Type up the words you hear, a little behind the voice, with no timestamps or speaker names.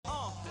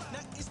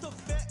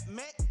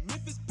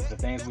The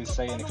things we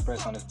say and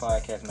express on this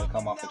podcast may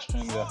come off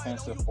extremely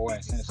offensive or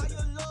insensitive.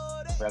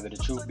 Rather the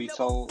truth be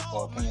told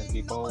or opinions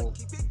be bold,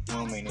 we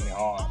don't mean any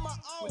harm.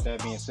 With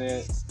that being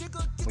said,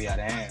 we out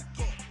of hand.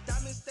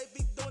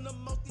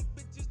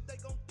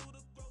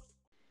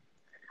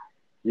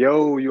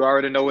 Yo, you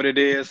already know what it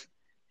is.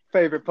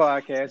 Favorite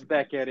podcast,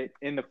 back at it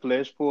in the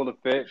flesh, full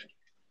effect.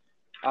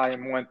 I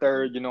am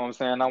 1/3, you know what I'm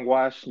saying? I'm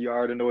Wash. You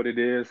already know what it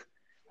is.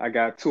 I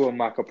got two of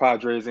my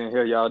compadres in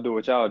here. Y'all do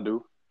what y'all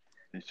do.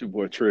 It's your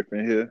boy Trick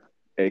in here,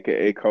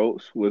 aka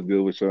Coach. What's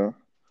good with y'all?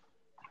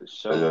 For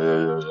sure.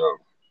 Yo.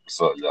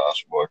 What's up, y'all?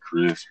 It's your boy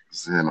Chris.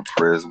 It's in the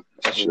present.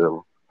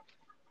 Chilling.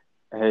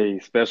 Hey,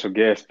 special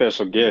guest,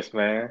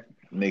 man.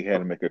 Nigga had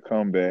to make a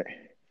comeback.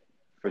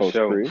 For Coach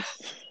sure. Chris.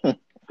 For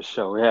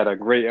sure. We had a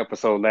great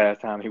episode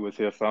last time he was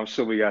here, so I'm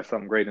sure we got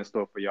something great in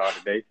store for y'all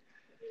today.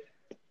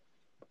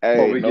 Hey,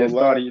 Before we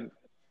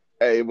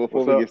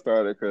get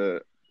started,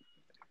 cause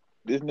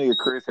this nigga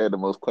Chris had the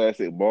most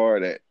classic bar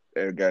that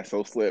got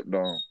so slept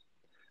on.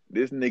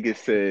 This nigga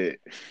said,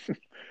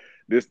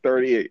 this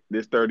 30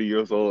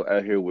 years old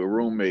out here with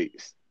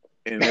roommates,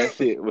 and that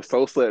shit was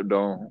so slept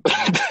on.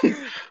 I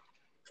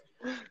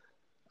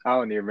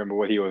don't even remember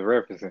what he was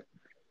referencing.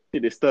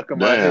 It just stuck in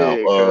my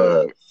head.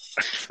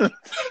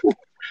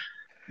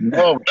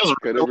 No, that's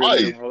real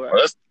life.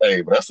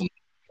 That's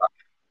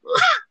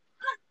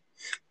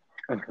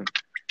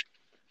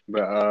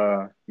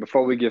But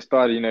before we get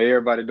started,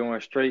 everybody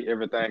doing straight,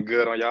 everything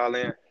good on y'all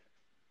end?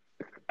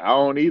 I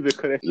don't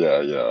either.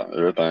 Yeah.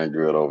 Everything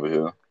good over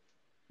here.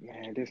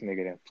 Man, this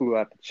nigga that flew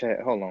out the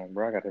chat. Hold on,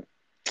 bro. I got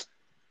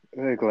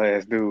a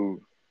glass dude.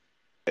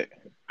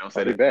 Don't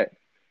say that back.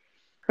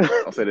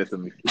 Don't say that to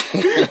me.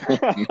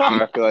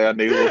 I feel like I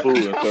need a little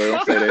food, so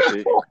don't say that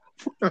shit.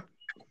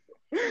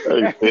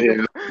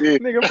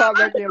 Nigga pop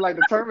back in like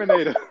the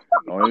Terminator.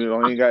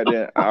 Only got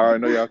that. I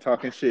already know y'all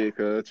talking shit,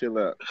 cuz chill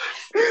out.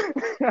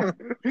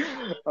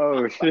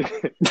 Oh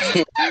shit.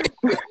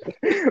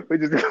 we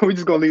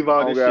just gonna leave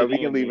all this shit. We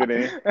can leave it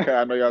in. Cause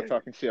I know y'all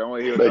talking shit. I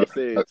want to hear what y'all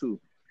said too.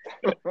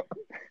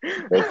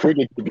 They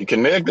freaking be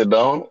connected,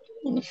 don't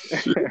I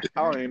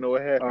don't even know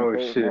what happened.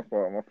 Oh shit.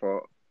 My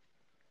fault.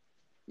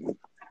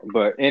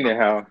 But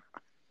anyhow,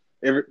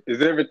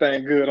 is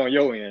everything good on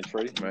your end,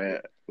 Trey? Man,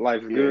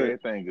 life's good.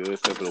 Everything good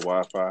except for the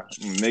Wi-Fi.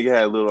 Nigga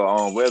had a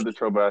little weather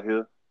trouble out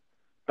here,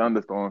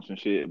 thunderstorms and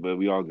shit, but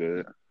we all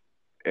good.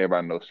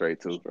 Everybody knows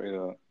straight too. Straight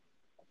up.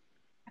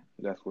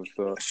 That's what's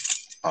up.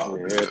 Oh,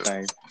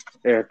 yeah,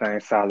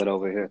 everything's solid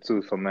over here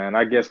too. So man,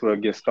 I guess we'll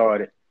get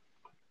started.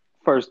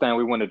 First thing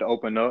we wanted to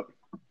open up,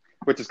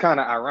 which is kind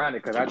of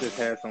ironic because I just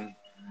had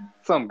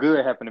something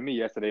good happen to me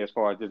yesterday as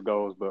far as this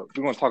goes, but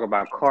we're gonna talk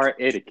about car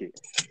etiquette.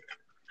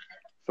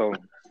 So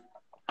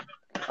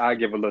I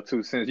give a little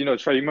 2 cents.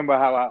 Trey, you remember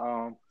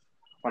how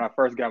when I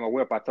first got my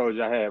whip, I told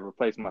you I had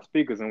replaced my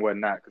speakers and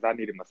whatnot because I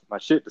needed my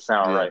shit to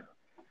sound right.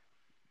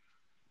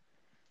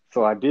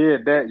 So I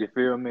did that, you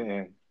feel me?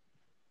 And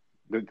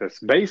the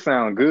bass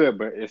sound good,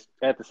 but it's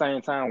at the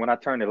same time when I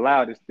turn it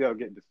loud, it still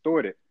get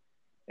distorted.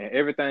 And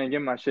everything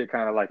in my shit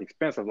kind of like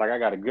expensive. Like I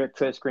got a good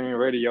touchscreen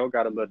radio,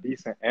 got a little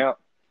decent amp.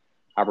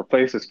 I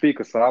replaced the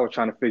speaker, so I was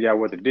trying to figure out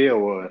what the deal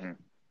was. Mm-hmm.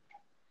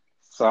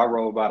 So I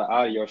rolled by the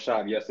audio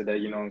shop yesterday,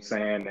 you know what I'm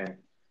saying? And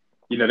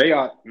they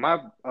are my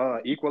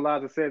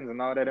equalizer settings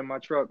and all that in my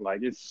truck.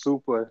 Like it's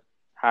super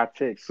high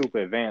tech, super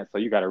advanced. So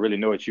you got to really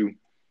know what you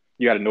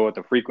got to know what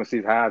the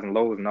frequencies, highs and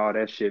lows, and all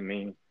that shit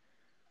mean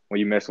when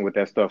you messing with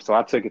that stuff. So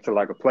I took it to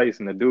like a place,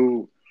 and the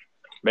dude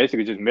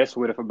basically just messed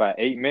with it for about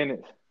 8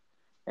 minutes,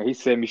 and he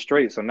set me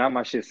straight. So now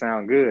my shit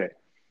sound good.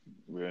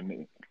 Real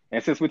neat.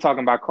 And since we're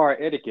talking about car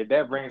etiquette,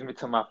 that brings me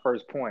to my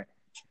first point.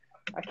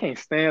 I can't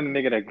stand the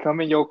nigga that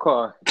come in your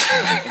car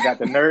and got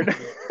the nerd.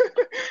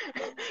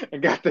 And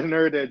got the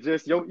nerd that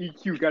just your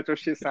EQ got your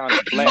shit sounding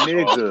black.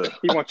 Nigga.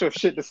 He want your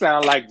shit to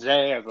sound like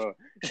jazz or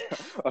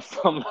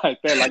something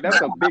like that. Like that's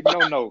a big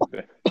no.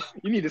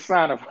 You need to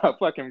sign a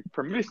fucking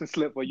permission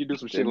slip or you do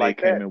some shit like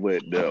that. Came in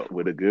with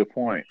a good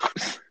point.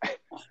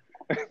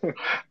 To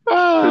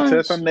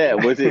touch on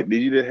that, did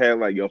you just have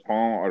like your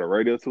phone or the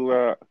radio too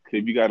loud?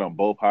 If you got them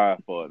both high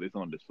for it's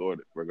on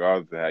distorted,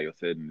 regardless of how your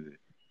settings is.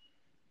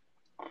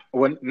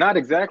 Well, not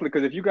exactly,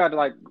 because if you got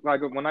like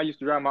when I used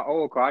to drive my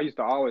old car, I used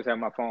to always have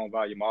my phone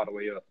volume all the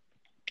way up.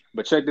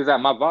 But check this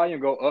out, my volume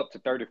go up to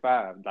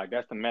 35. Like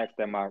that's the max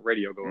that my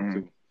radio goes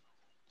to.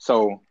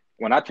 So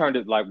when I turned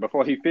it, like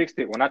before he fixed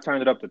it, when I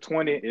turned it up to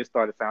 20, it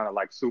started sounding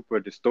like super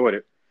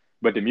distorted.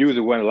 But the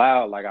music wasn't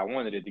loud like I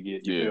wanted it to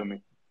get. You feel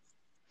me?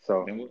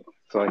 So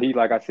he,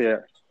 like I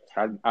said,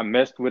 I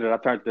messed with it. I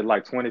turned it to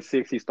like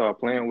 26. He started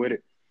playing with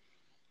it,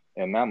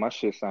 and now my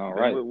shit sound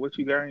right. What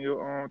you got in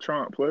your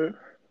trunk, player?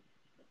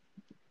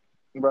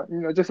 But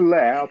just a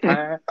little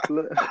Alpine.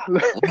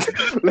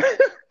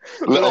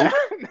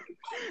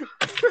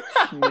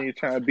 You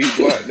trying to beat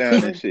block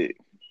down and shit.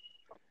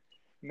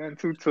 Nothing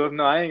too tough.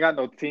 No, I ain't got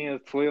no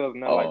 10s, 12s,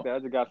 nothing like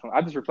that.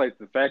 I just replaced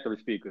the factory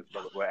speakers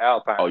with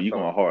Alpine. Oh, you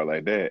going hard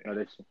like that?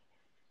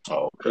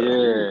 No,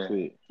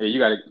 okay. Yeah, you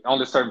got to.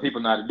 Only certain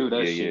people know how to do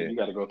that shit. Yeah. You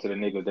got to go to the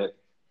niggas that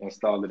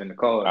install it in the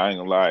car. I ain't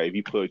gonna lie. If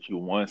you put you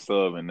one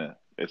sub in there,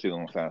 that shit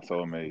gonna sound so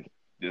amazing.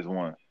 Just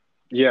one.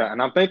 Yeah,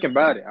 and I'm thinking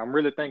about it. I'm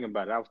really thinking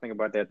about it. I was thinking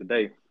about that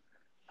today.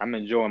 I'm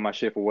enjoying my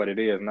shit for what it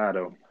is now,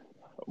 though.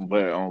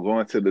 But I'm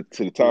going to the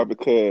topic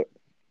club.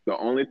 The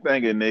only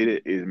thing it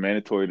needed is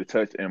mandatory to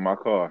touch in my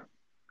car.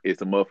 It's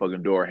the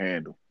motherfucking door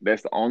handle.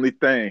 That's the only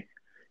thing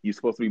you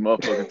supposed to be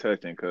motherfucking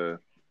touching, cuz.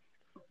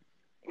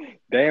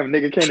 Damn,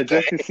 nigga can't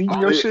adjust his seat in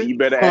your shit. You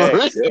better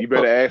ask. You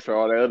better ask for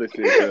all that other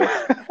shit, cuz.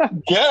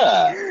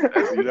 Yeah.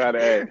 You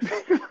gotta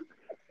ask.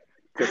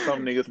 Cause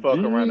some niggas fuck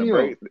around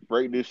and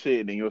break this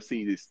shit, and then your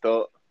seat is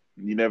stuck.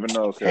 You never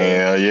know, cuz.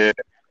 Hell yeah.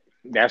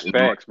 That's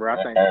facts, bro.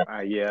 I think,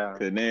 yeah.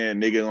 Cause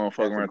then nigga gonna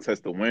fuck around and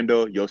touch the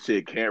window. Your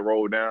shit can't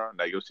roll down.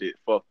 Like your shit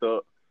fucked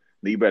up.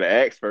 Then you better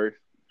ask first.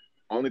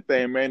 Only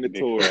thing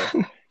mandatory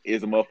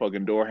is the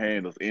motherfucking door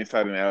handles,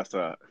 inside and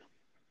outside.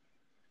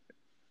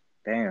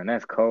 Damn,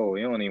 that's cold.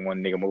 You don't even want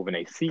a nigga moving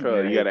a seat.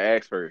 Cause you gotta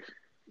ask first.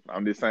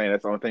 I'm just saying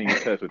that's the only thing you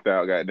touch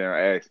without goddamn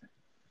asking.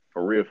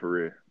 For real, for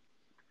real.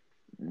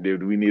 Do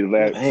we need a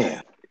last?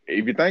 Man.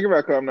 If you think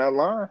about it, I'm not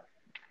lying.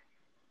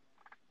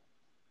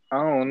 I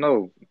don't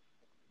know.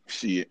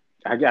 Shit.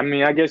 I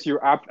mean, I guess you're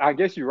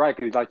right,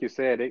 because like you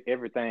said,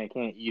 everything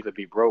can't easily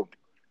be broke.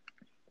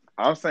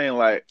 I'm saying,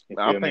 like,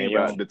 I'm thinking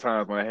about yo. the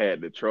times when I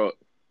had the truck,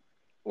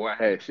 or I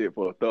had shit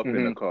full of stuff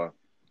in the car.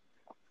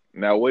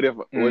 Now, what if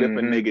a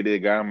nigga did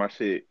got my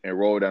shit and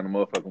rolled down the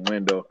motherfucking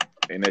window,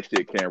 and that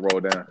shit can't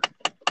roll down?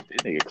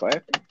 This nigga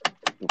clapping.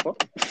 The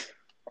fuck?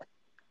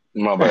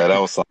 My bad. That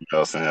was something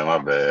else saying. My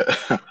bad.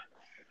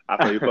 I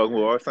thought you fucking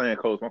with what I was saying,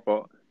 Coach. My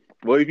fault.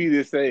 What if you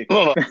just say,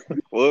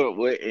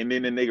 what, and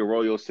then the nigga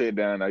roll your shit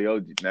down? Now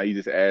you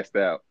just assed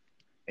out,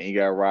 and you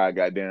got to ride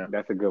goddamn.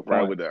 That's a good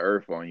point. Ride with the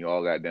earth on you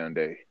all goddamn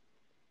day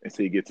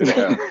until you get to the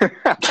house.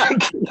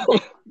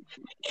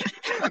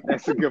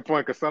 That's a good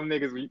point, because some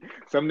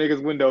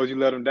niggas windows, you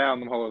let them down,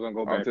 them hoes don't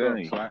go back up.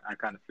 So I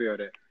kind of feel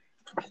that.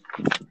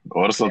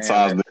 Well,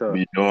 sometimes they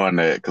be doing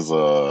that because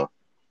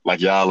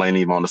like y'all ain't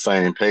even on the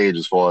same page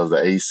as far as the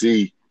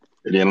AC.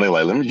 And then they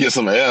like, let me get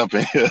some air up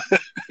in here.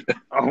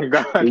 Oh,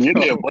 God.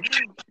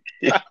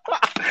 Yeah.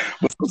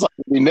 But sometimes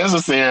it be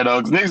necessary,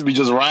 though, because niggas be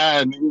just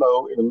riding, in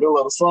the middle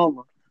of the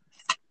summer.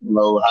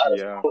 Like,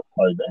 damn,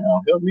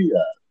 help me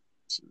out.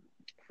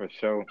 For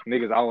sure.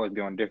 Niggas always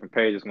be on different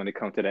pages when it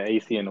comes to the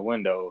AC and the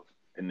windows.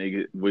 And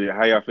niggas,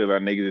 how y'all feel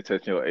about niggas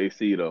touching your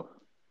AC, though?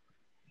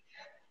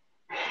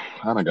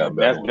 I done got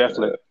better.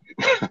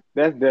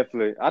 That's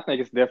definitely, I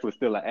think it's definitely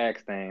still an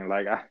axe thing.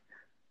 Like,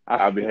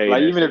 I behave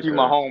like, even if you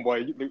my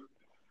homeboy,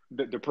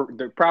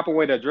 the proper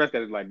way to address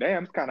that is like,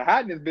 damn, it's kind of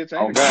hot in this bitch.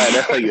 Oh, God,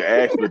 that's how you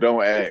ask, but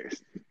don't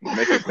ask.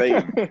 Make a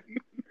statement.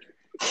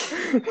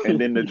 And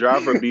then the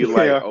driver be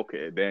like,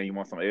 okay, damn, you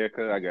want some air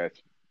cut? I got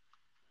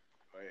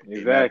you.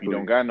 Exactly. If you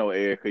don't got no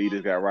air cut, you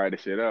just got to ride the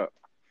shit up.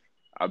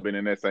 I've been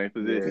in that same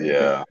position.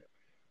 Yeah.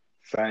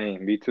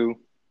 Same, me too.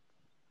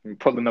 I'm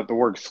pulling up to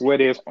work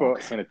sweaty as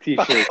fuck in a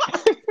t-shirt.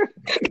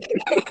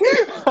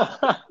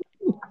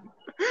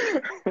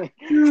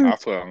 I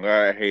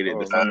swear, I hated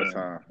the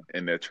summertime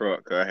in that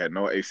truck because I had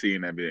no AC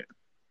in that bit.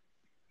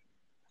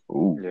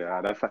 Ooh.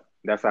 Yeah,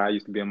 that's how I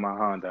used to be in my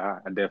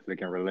Honda. I definitely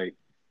can relate.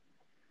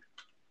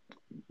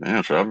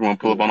 Man, Trevor won't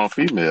pull up on no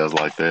females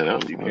like that.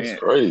 That's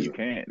crazy. You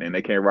can't, and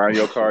they can't ride in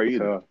your car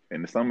either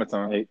in the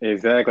summertime.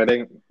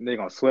 Exactly, they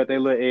gonna sweat their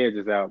little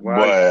edges out. Boy,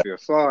 I feel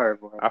sorry,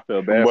 boy. I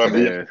feel bad for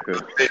their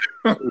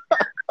ass.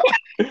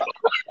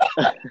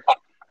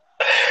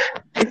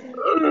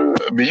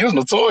 But you was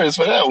notorious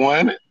for that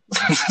one.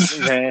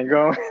 Man,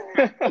 go.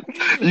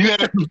 You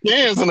had some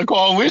kids in the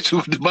car with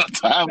you by the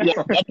time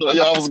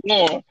y'all was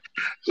going.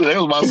 So they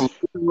was about some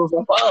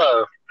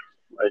 5.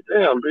 Like,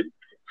 damn, bitch.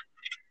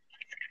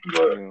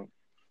 But,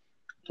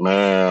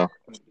 man,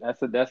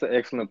 that's an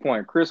excellent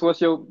point, Chris. What's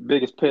your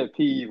biggest pet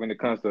peeve when it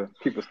comes to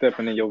people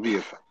stepping in your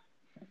vehicle?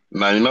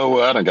 Now you know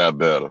what, I done got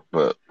better,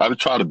 but I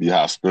try to be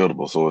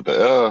hospitable. So with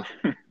the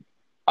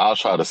I'll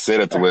try to set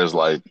it to where it's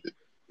like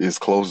it's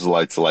close to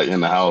like in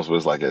the house where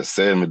it's like at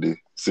 70,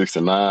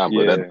 69,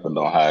 but that depends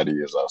on how it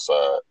is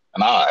outside.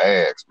 And I'll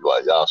ask, be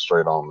like, y'all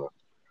straight on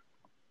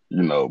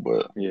the,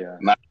 but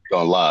not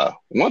gonna lie.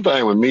 One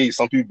thing with me,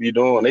 some people be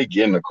doing, they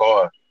get in the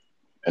car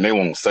and they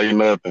won't say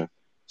nothing.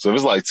 So if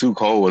it's like too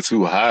cold or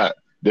too hot,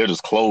 they'll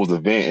just close the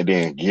vent and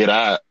then get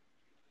out.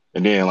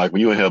 And then like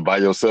when you in here by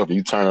yourself and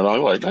you turn it on,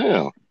 you're like,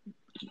 damn.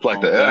 It's like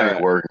the air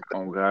ain't working.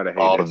 Oh God, I hate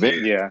all that the vent.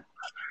 shit. Yeah.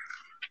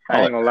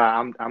 I ain't gonna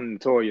lie, I'm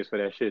notorious for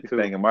that shit too.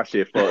 Thinking my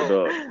shit fucked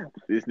up.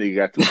 This nigga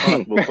got too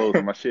comfortable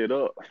closing my shit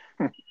up.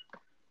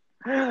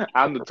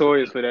 I'm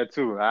notorious for that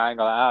too. I ain't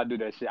gonna lie, I'll do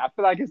that shit. I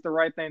feel like it's the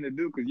right thing to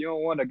do because you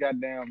don't want to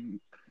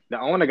the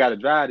owner got to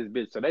drive this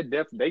bitch. So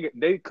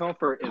they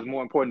comfort is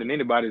more important than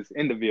anybody's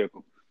in the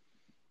vehicle.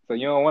 So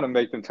you don't want to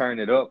make them turn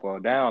it up or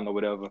down or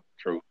whatever.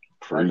 True.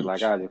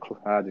 Like I just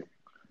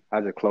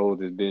close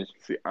this bitch.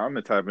 See, I'm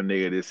the type of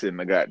nigga that sit in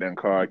the goddamn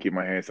car and keep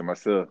my hands to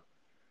myself.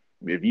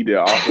 If you did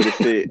offer to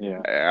sit,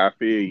 I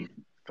feel you.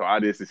 So I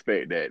just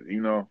expect that,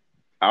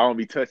 I don't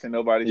be touching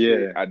nobody's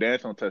shit. I damn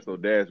don't touch no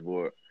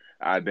dashboard.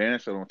 I damn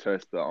sure don't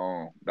touch the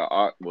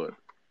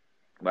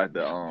like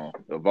the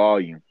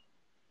volume.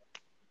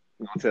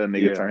 You gonna tell a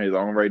nigga turn his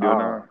own radio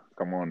down?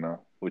 Come on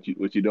now. What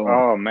you doing?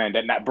 Oh man,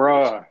 that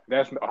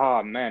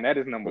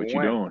is number What you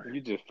one. doing?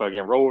 You just fucking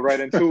roll right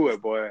into it,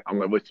 boy. I'm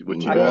like, what you I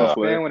doing? can't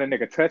stand when a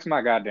nigga touch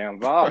my goddamn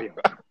volume.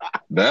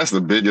 That's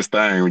the biggest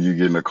thing when you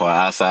get in the car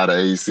outside of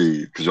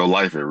AC because your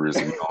life at risk.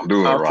 You don't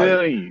do it I'm right.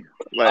 telling you.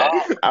 Like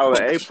I was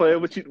like, hey player,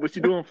 what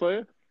you doing,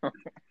 player?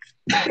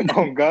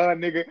 Oh God,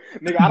 nigga,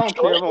 I don't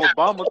care if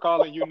Obama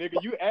calling you,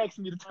 nigga. You asked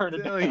me to turn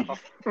it down.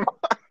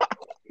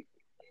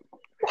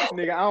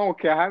 Nigga, I don't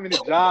care how many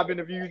job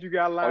interviews you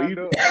got lined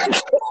up.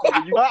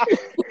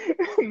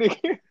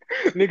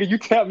 Nigga, you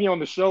tap me on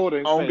the shoulder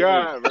and say,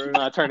 God, hey, bro. you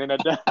not turning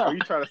that down. You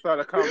try to start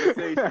a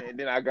conversation and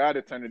then I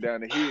gotta turn it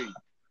down to hear you.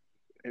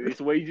 It's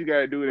the way you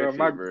gotta do that shit,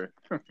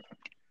 bro.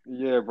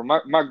 Yeah, but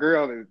my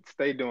girl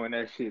stay doing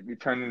that shit, be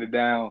turning it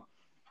down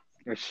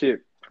and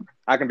shit.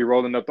 I can be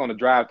rolling up on the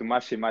drive through. My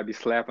shit might be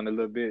slapping a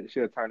little bit.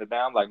 She'll turn it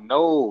down. I'm like,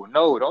 no,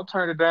 don't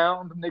turn it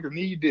down. The niggas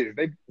need this.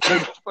 They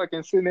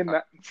fucking sitting in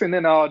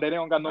all day. They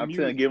don't got no music.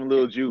 I'm telling, give them a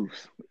little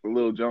juice, a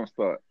little jump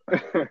start.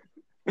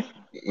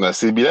 Now,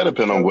 CB, that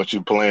depends on what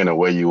you playing and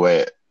where you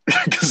at.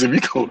 Because if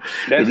you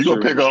go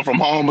pick up from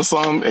home or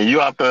something, and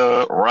you out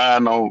there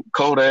riding on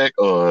Kodak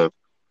or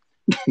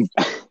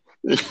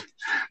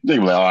they be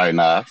like, all right,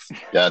 nah,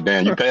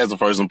 goddamn, you passed the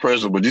first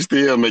impression, but you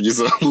still make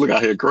yourself look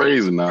out here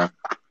crazy now.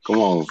 Come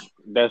on.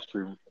 That's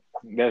true.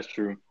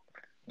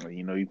 Well,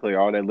 you know, you play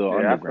all that little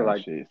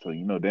underground shit, so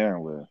you know damn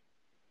well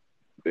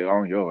they're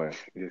on your ass.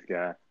 This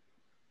guy.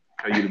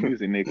 Tell you the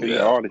music, nigga.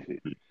 Yeah. All the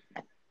shit.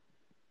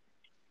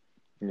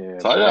 Yeah.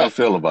 So how y'all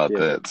feel about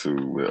that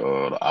too with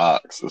the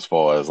Ox as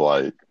far as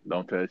like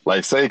don't touch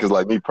like say because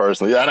like me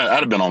personally, I'd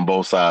have been on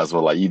both sides,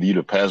 but like either you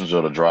the passenger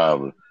or the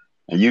driver,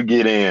 and you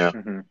get in.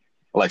 Mm-hmm.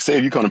 Like, say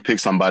if you come to pick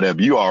somebody up,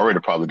 you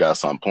already probably got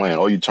something planned,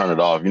 or you turn it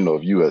off. You know,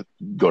 if you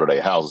go to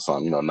their house or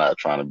something, you know, not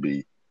trying to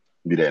be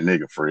that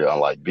nigga for real,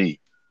 unlike B.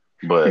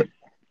 But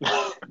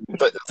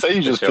say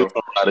you just pick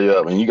somebody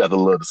up and you got the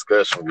little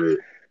discussion with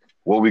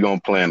what we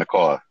gonna play in the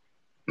car.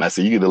 And I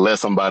say you either let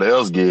somebody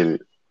else get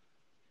it,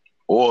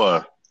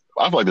 or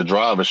I feel like the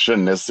driver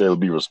shouldn't necessarily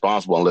be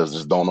responsible unless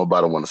just don't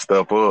nobody want to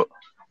step up.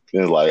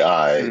 It's like,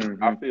 all right,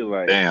 mm-hmm. I feel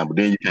like damn, but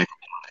then you can't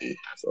complain.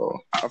 So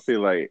I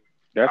feel like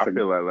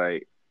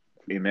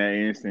in that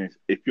instance,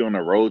 if you're on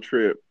a road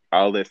trip,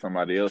 I'll let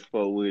somebody else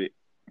fuck with it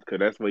because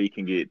that's where you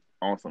can get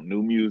on some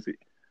new music.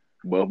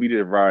 But if we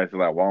just ride to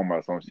like Walmart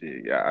or some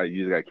shit, yeah,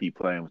 you just gotta keep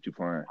playing what you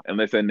playing.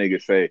 Unless that nigga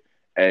say,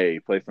 "Hey,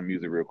 play some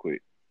music real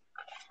quick."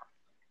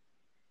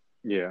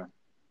 Yeah.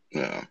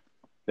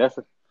 That's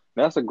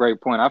a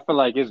great point. I feel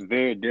like it's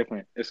very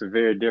different. It's a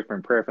very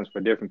different preference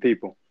for different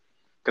people.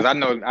 Because I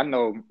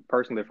know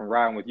personally from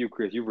riding with you,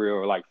 Chris, you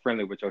real like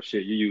friendly with your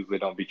shit. You usually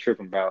don't be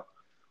tripping about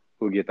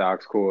who get the aux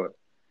cord.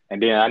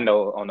 And then I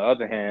know on the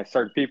other hand,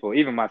 certain people,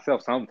 even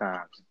myself,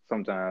 sometimes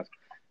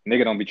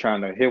nigga don't be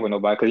trying to hit with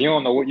nobody because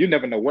you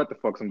never know what the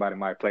fuck somebody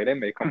might play. They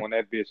may come on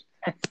that bitch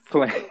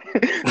playing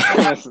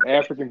some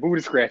African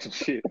booty scratching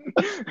shit.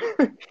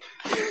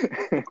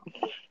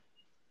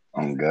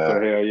 Oh God.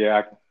 So hell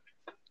yeah,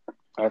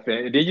 I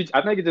think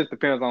it just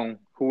depends on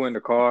who in the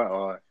car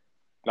or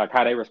like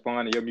how they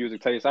respond to your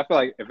music taste. I feel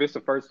like if it's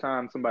the first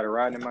time somebody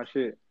riding in my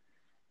shit,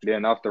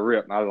 then off the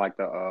rip, I like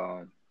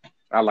to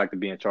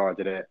be in charge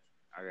of that.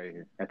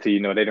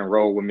 Until they done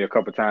roll with me a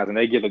couple times and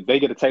they get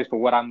a taste for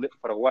what I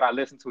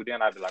listen to,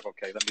 then I'd be like,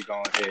 okay, let me go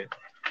ahead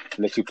and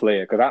let you play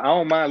it because I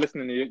don't mind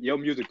listening to your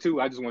music too.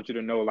 I just want you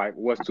to know like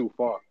what's too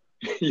far.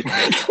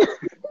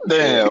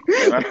 Damn,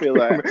 and I feel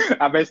like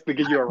I basically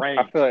give you a range.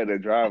 I feel like the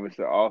driver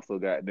should also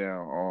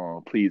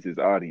please his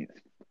audience.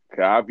 Cause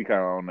I'll be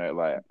kind of on that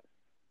like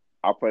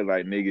I play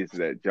like niggas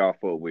that y'all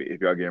fuck with if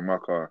y'all get in my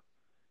car.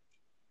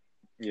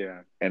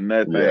 Yeah, and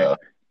nothing. Yeah.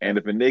 And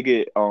if a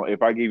nigga,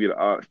 if I give you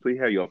the aux, please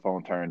have your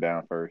phone turned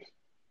down first.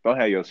 Don't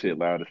have your shit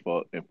loud as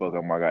fuck and fuck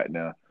up my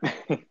goddamn,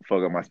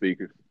 fuck up my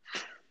speakers.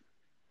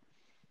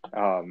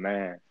 Oh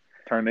man,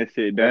 turn that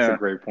shit down. That's a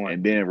great point.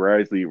 And then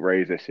gradually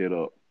raise that shit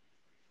up.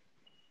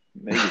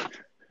 Niggas,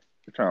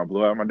 they're trying to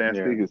blow out my damn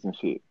speakers and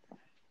shit.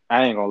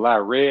 I ain't gonna lie,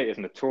 Red is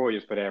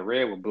notorious for that.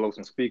 Red will blow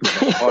some speakers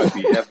on the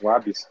heartbeat. That's why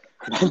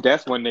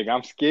that's one nigga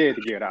I'm scared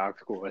to get an aux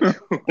cord.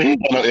 He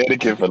ain't got no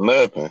etiquette for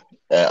nothing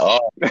at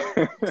all.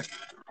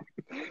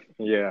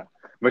 Yeah,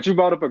 but you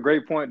brought up a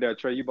great point there,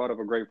 Trey. You brought up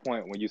a great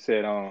point when you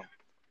said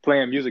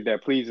playing music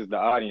that pleases the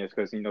audience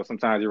because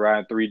sometimes you're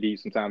riding 3 deep,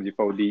 sometimes you're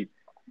 4 deep,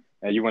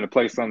 and you want to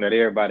play something that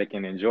everybody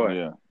can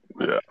enjoy.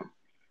 Yeah.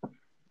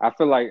 I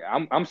feel like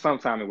I'm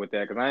sometime with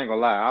that because I ain't gonna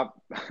lie,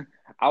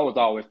 I was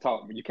always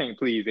taught you can't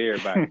please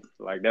everybody.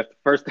 Like that's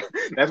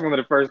one of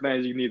the first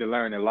things you need to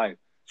learn in life.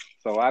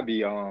 So I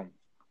do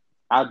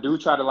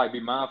try to like be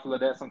mindful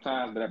of that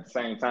sometimes, but at the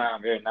same time,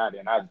 every now and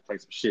then I just play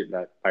some shit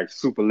like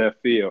super left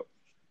field.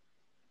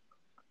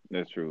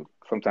 That's true.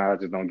 Sometimes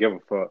I just don't give a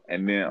fuck.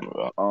 And then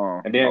go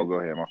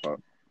ahead, my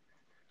fault.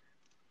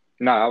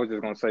 No, I was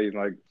just gonna say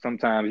like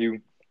sometimes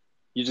you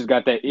just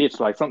got that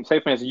itch. Like say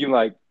for instance, you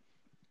like,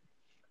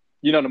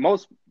 the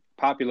most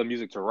popular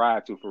music to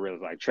ride to for real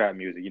is like trap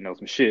music.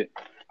 Some shit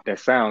that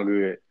sound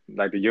good,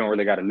 like that you don't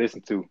really got to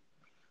listen to.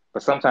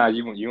 But sometimes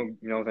you know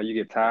what I'm saying, you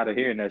get tired of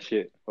hearing that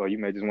shit, or you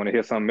may just want to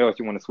hear something else.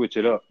 You want to switch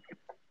it up,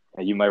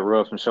 and you might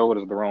rub some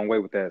shoulders the wrong way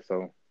with that.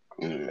 So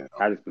Yeah.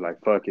 I just be like,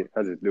 fuck it,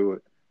 I just do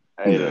it.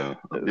 Yeah.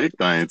 The big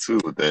thing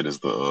too with that is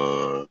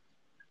the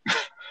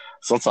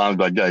sometimes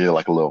like yeah, you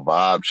like a little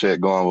vibe check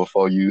going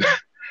before you.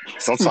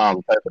 Sometimes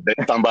the type of day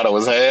somebody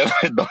was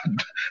having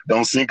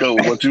don't sync up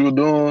with what you were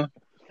doing,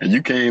 and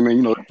you came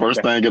in,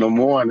 first thing in the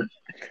morning,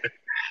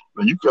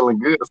 but you feeling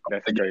good.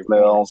 That's a great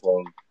Now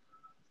point.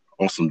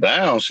 on some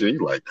down shit.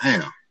 You like,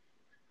 damn,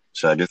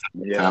 should I get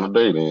that kind of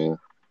day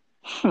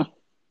then?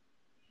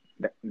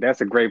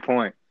 That's a great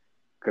point.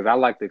 Because I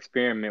like to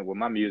experiment with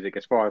my music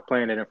as far as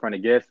playing it in front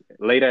of guests.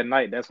 Late at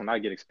night, that's when I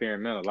get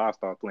experimental. I'll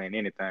start playing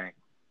anything.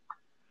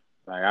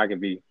 Like I could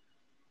be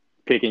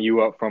picking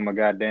you up from a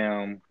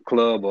goddamn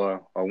club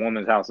or a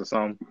woman's house or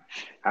something.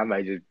 I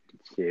might just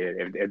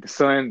if the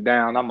sun's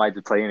down, I might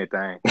just play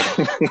anything.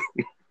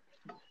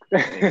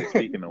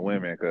 Speaking of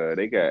women, cause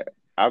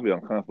I'll be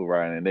uncomfortable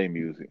riding in their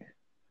music.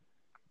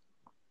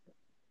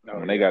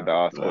 When they got the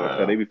Oscar,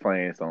 cause they be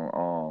playing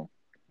some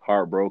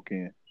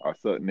Heartbroken or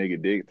suck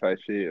nigga dick type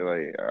shit.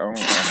 Like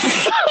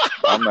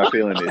I'm not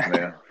feeling this,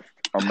 man.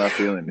 I'm not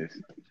feeling this.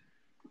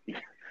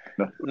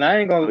 No, I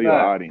ain't gonna lie. Your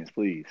audience,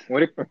 please.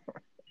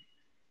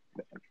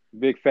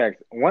 Big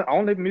facts.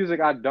 Only music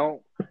I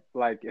don't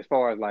like, as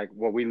far as like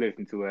what we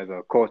listen to as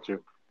a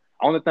culture.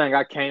 Only thing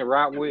I can't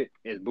rock with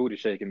is booty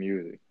shaking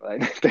music.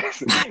 Like that's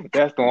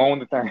the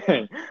only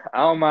thing. I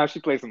don't mind if she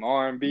plays some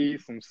R&B,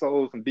 some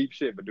soul, some deep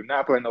shit, but do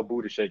not play no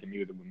booty shaking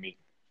music with me.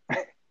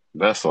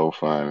 That's so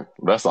funny.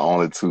 That's the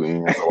only two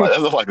ends. That's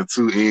just like the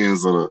two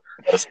ends of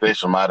the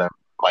spectrum. I done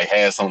like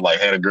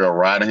had a girl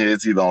riding here.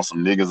 It's either on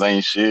some niggas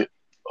ain't shit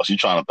or she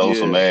trying to throw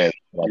some ass.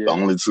 Like the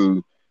only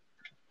two.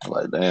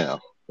 Like damn.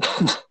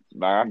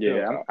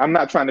 I'm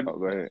not trying to.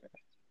 Go ahead.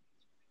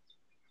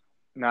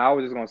 No, I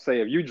was just gonna say,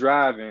 if you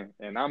driving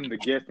and I'm the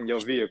guest in your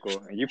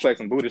vehicle and you play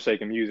some booty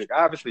shaking music,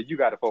 obviously you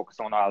got to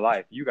focus on our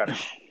life. You got to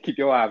keep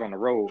your eyes on the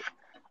road.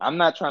 I'm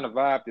not trying to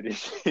vibe to this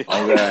shit.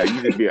 Oh God,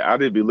 I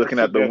just be looking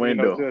out the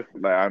window.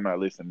 Like I'm not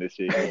listening to this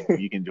shit.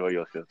 You can enjoy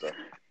yourself though.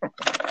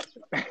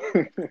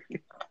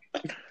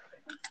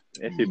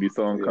 That should be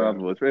so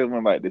uncomfortable, especially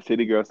when like the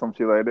city girl, some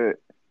shit like that.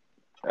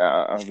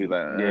 I'll be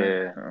like,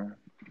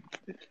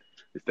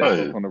 it's that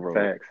stuff on the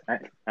road.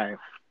 Facts.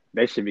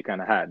 They should be kind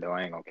of hot though.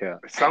 I ain't gonna care.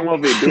 Some of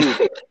it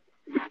do,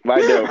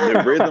 like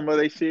the rhythm of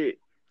their shit.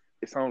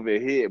 Some of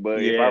it hit, but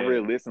if I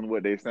really listen to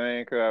what they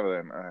saying, cause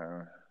I'm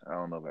like, I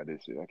don't know about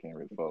this shit. I can't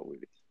really fuck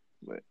with it.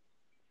 But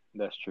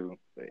that's true.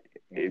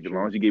 As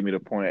long as you give me the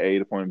point A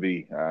to point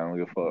B, I don't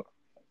give a fuck.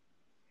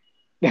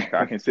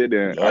 I can sit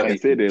there. I can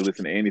sit there and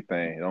listen to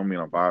anything. It don't mean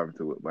I'm vibing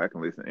to it, but I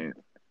can listen to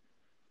anything.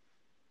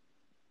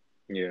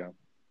 Yeah,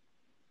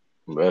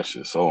 that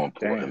shit's so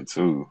important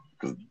too.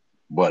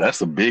 But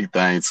that's a big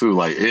thing too,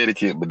 like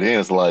etiquette. But then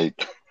it's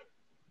like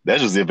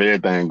that's just if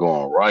everything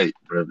going right.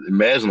 Bro.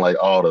 Imagine like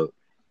all the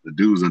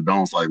do's and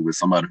don'ts, like with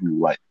somebody who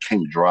like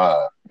can't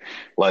drive.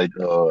 Like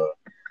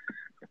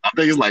I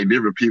think it's like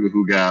different people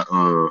who got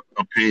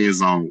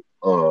opinions on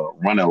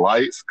running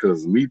lights.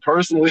 Cause me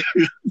personally,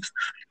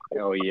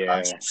 oh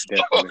yeah,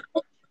 definitely.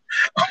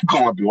 I'm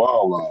going through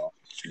all of them.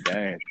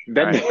 Dang,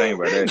 that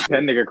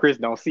nigga Chris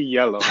don't see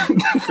yellow.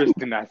 Chris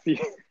do not see.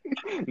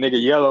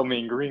 Nigga, yellow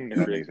mean green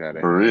to Chris.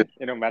 For real.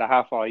 It don't matter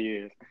how far he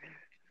is.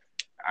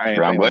 I ain't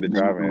think about the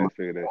driving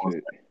aspect of that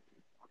shit.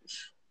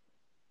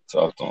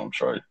 Talk to him,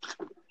 Trey.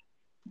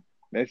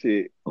 That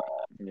shit.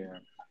 Yeah.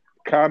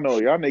 Kano,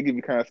 y'all niggas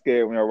be kind of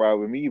scared when y'all ride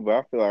with me, but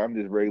I feel like I'm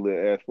just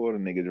regular ass for the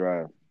nigga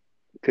drive.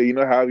 Cause you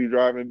know how you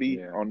driving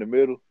be on the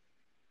middle?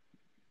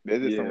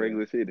 That's just some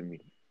regular shit to me.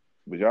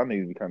 But y'all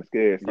niggas be kind of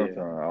scared sometimes.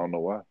 I don't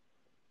know why.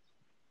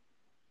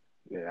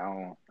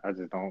 Yeah, I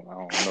just don't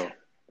know.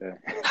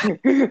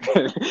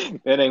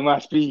 That ain't my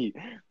speed.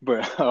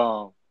 But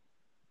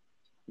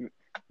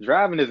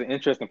driving is an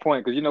interesting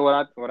point because you know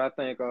what I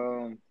think.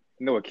 You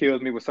know what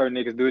kills me when certain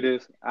niggas do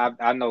this.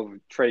 I know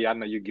Trey. I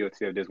know you're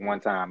guilty of this one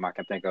time. I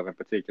can think of in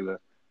particular.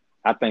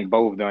 I think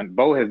Bo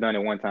has done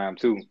it one time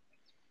too.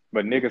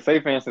 But niggas, say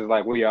for instance,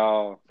 like we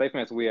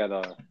at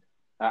an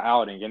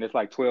outing and it's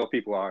like 12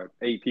 people or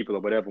 8 people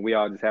or whatever. We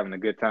all just having a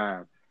good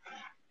time,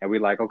 and we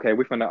like, okay,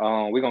 we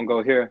gonna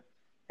go here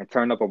and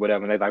turn up or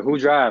whatever. And they're like,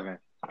 who's driving?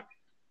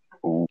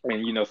 Ooh.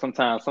 And you know,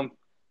 sometimes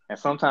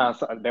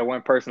that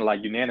one person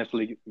like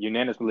unanimously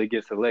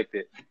gets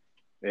selected.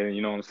 And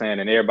you know what I'm saying?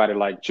 And everybody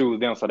like choose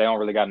them, so they don't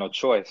really got no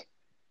choice.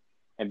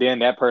 And then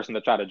that person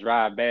to try to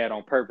drive bad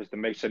on purpose to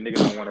make sure niggas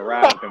don't want to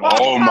ride with them.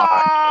 Oh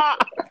my!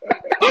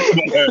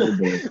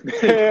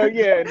 Hell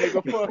yeah,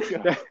 nigga, fuck you.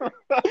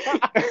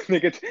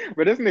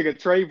 But this nigga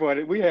Trey,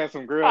 we had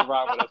some girls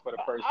ride with us for the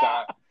first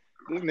time.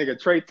 This nigga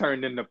Trey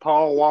turned into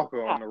Paul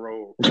Walker on the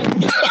road.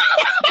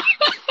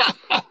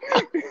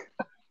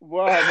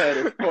 Boy, I mad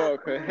as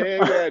fuck.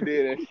 Hell yeah, I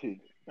did that shit.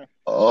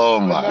 Oh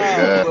my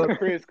god,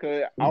 Chris,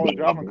 cause I was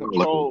driving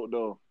controlled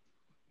though.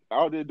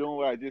 I was just doing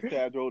what I just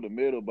said. I drove the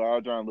middle, but I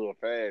was driving a little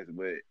fast.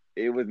 But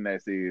it wasn't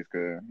that serious,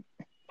 cause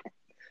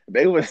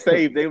They were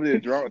safe. They were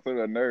just drunk, so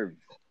they're nervous.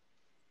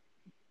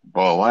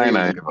 Bro, Wayne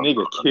ain't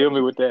Nigga, kill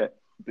me with that.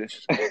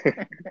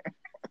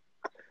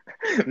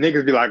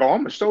 Niggas be like, "Oh,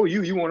 I'm gonna show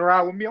you. You want to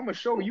ride with me? I'm gonna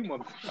show you,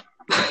 motherfucker."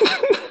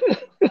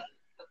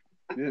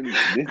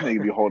 This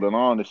nigga be holding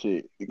on to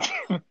shit.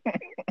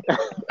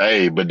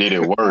 Hey, but did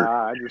it work?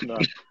 I just know.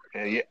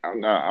 Yeah, I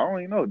don't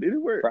even know. Did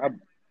it work?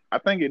 I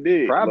think it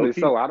did. Probably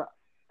so. I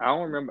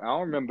don't remember. I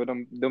don't remember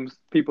them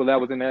people that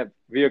was in that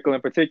vehicle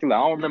in particular. I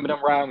don't remember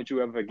them riding with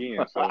you ever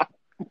again. So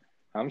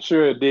I'm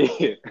sure it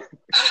did.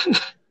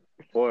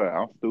 Boy,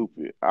 I'm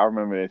stupid. I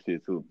remember that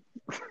shit too.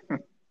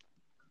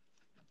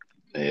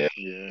 Yeah.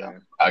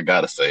 I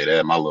gotta say that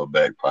in my little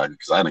back pocket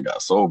because I done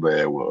got so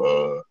bad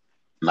with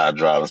not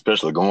driving,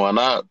 especially going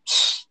out.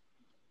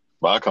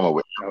 But I come up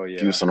with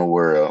excuse in the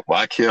world.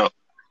 But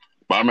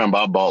I remember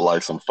I bought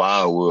like some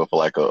firewood for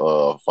like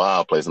a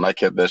fireplace, and I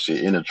kept that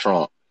shit in the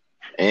trunk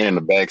and in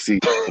the back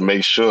seat to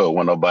make sure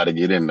when nobody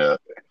get in there.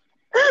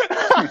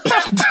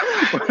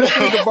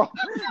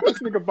 This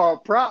nigga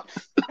bought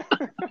props.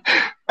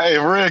 Hey,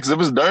 Rex, if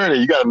it's dirty,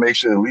 you gotta make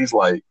sure at least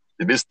like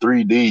if it's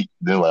 3 deep,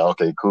 then like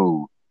okay,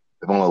 cool.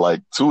 If only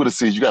like 2 of the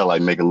seats, you gotta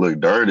like make it look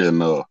dirty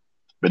enough,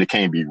 but it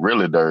can't be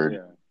really dirty.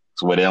 Yeah.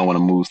 So where they don't want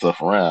to move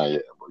stuff around. Yeah,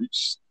 but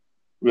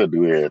we'll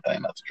do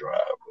everything not to drive.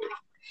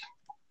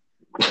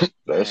 But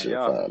that shit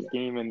fine.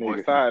 Scheming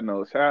niggas. Side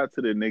note, shout out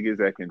to the niggas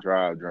that can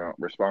drive drunk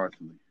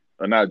responsibly,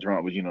 or not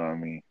drunk, but you know what I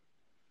mean.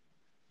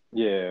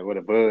 Yeah, with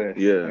a buzz.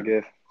 Yeah, I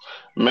guess.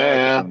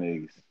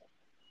 Man,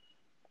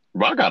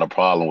 bro, I got a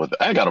problem with it.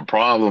 I ain't got a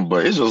problem,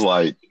 but it's just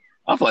like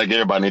I feel like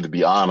everybody need to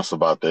be honest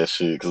about that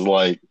shit because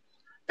like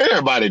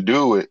everybody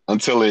do it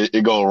until it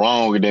go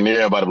wrong, and then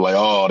everybody be like,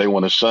 oh, they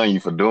want to shun you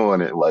for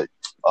doing it. Like,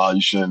 oh,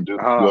 you shouldn't do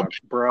it. You're a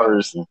bro.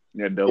 Person.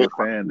 Yeah, double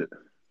standard.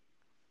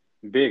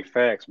 Big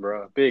facts,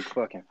 bro. Big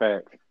fucking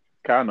facts.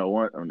 Kind of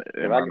one. I'm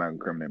not gonna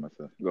incriminate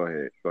myself. Go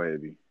ahead,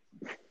 B.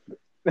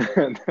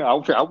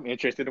 I'm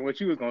interested in what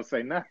you was gonna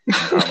say now.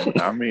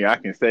 I mean, I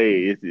can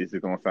say it's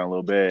gonna sound a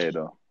little bad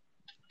though.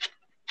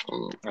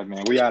 Like,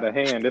 man, we out of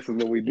hand. This is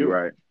what we do. You're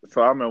right.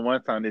 So I remember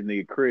one time this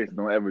nigga Chris,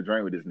 don't ever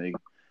drink with this nigga.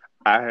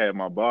 I had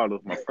my bottle,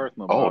 my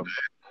personal bottle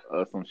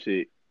of some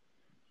shit,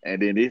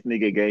 and then this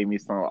nigga gave me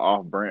some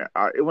off-brand.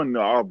 It wasn't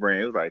no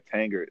off-brand. It was like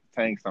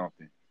Tank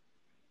something.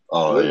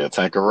 Oh yeah,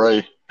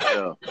 Tanqueray.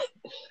 Yeah.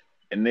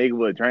 And nigga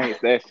would drink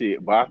that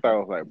shit, but I thought it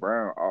was like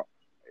brown.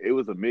 It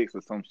was a mix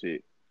of some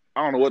shit.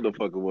 I don't know what the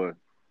fuck it was,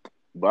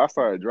 but I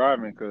started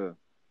driving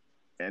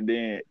and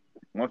then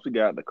once we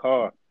got out the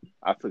car,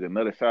 I took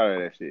another shot of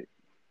that shit.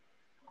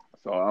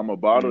 So I'm a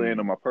bottle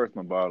into my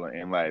personal bottle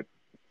and like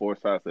 4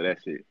 shots of that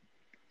shit.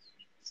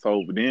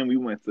 So then we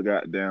went to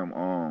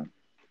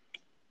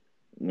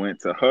went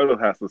to Huddle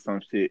House or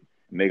some shit.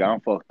 Nigga,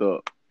 I'm fucked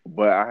up,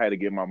 but I had to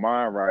get my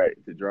mind right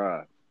to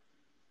drive.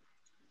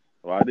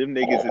 While them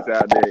niggas is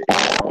out there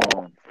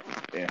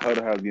in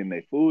Huddle House getting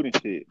their food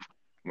and shit,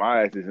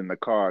 my ass is in the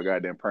car,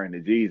 goddamn praying to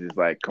Jesus,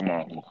 like, come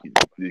on,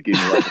 just give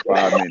me like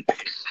 5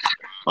 minutes.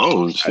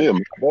 Oh shit!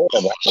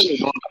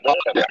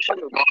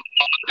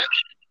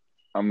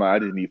 I'm like, I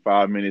just need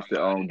 5 minutes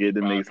to get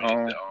them niggas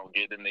home,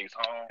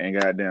 and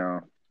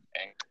goddamn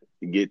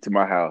get to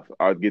my house.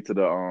 I'll get to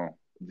the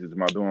just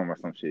my dorm or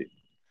some shit.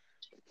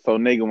 So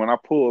nigga, when I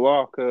pulled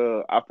off,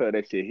 I felt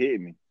that shit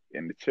hit me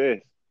in the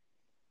chest.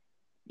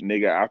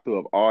 Nigga, I threw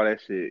up all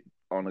that shit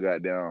on the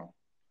goddamn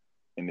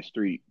in the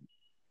street.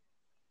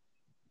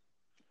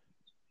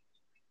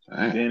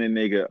 Then the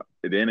nigga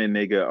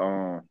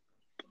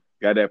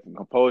got that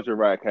composure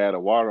rack, had a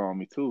water on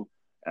me too,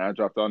 and I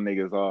dropped all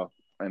niggas off,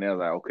 and they was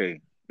like, okay,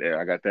 there,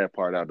 I got that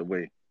part out of the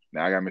way.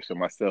 Now I gotta make sure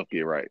myself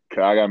get right,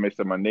 cause I gotta make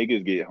sure my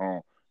niggas get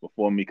home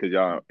before me, cause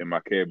y'all in my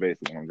care base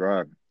when I'm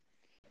driving.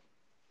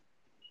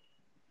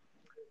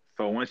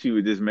 So once you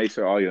would just make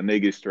sure all your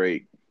niggas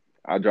straight,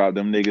 I dropped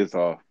them niggas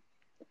off.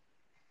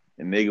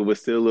 And nigga was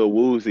still a little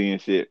woozy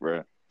and shit,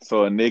 bro.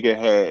 So a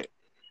nigga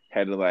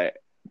had to like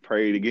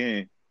pray it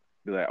again.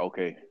 Be like,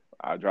 okay,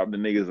 I dropped the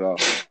niggas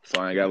off, so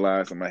I ain't got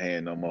lines in my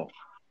hand no more.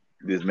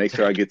 Just make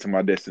sure I get to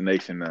my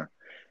destination now.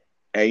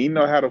 And you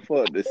know how the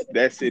fuck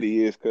that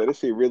city is, cause this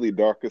shit really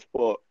dark as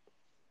fuck.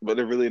 But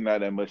there's really not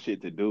that much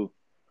shit to do.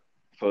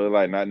 So there's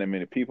like not that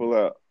many people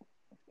out.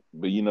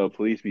 But you know,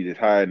 police be just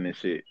hiding and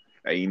shit.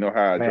 And you know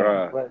how I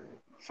drive. What?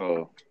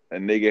 So a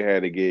nigga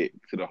had to get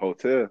to the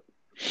hotel.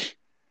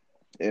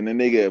 And the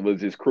nigga was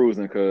just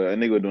cruising because a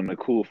nigga was doing a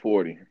cool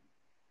 40.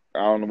 I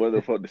don't know what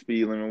the fuck the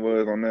speed limit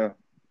was on there,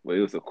 but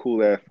it was a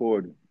cool ass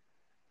 40.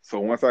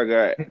 So once I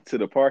got to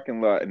the parking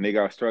lot, and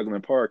nigga was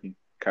struggling parking,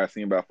 I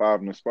seen about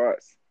 5 of them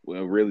spots.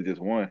 Well, really just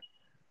one.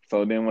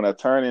 So then when I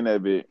turned in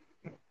that bit,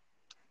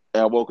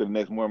 and I woke up the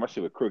next morning, my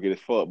shit was crooked as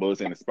fuck, but it was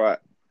in the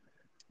spot.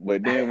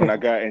 But then when I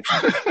got in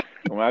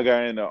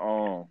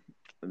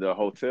the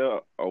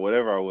hotel or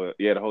whatever I was,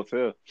 the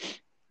hotel.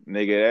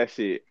 Nigga, that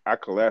shit, I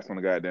collapsed on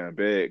the goddamn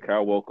bed. Cause I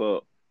woke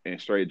up in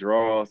straight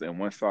drawers and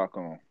one sock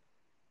on.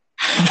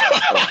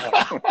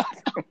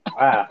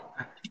 Wow.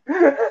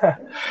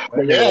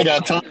 Yeah, I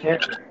got time.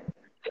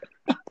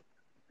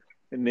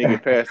 The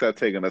nigga passed out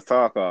taking the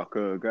sock off,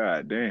 cuz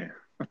goddamn.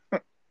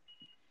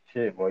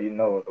 Shit, boy, you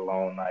know it's a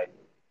long night.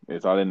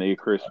 It's all that nigga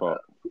Chris fault.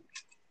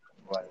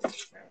 But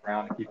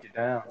around to keep you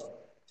down.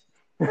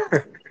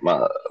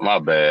 My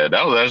bad.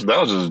 That was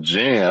just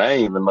gin. I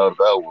ain't even know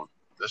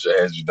that shit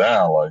had you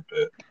down like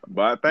that.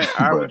 But I think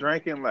I was But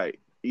drinking like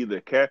either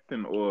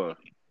Captain or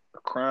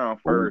Crown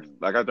first.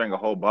 Like I drank a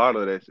whole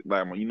bottle of that shit.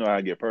 Like you know how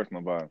I get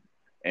personal about it.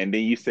 And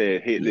then you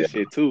said hit yeah, this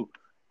shit too.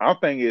 I'm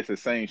thinking it's the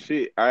same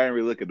shit. I didn't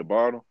really look at the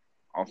bottle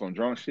on some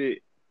drunk shit.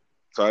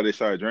 So I just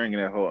started drinking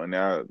that whole and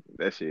now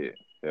that shit.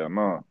 Hell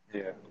no.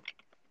 Yeah.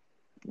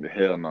 The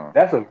Yeah. hell no.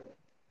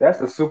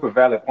 That's a super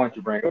valid point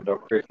you bring up though,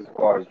 Chris, as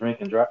far as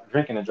drinking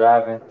and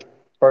driving.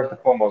 First and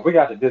foremost, we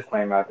got the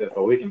disclaimer out there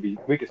so we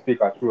can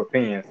speak our true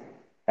opinions.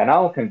 And I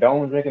don't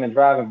condone drinking and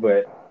driving,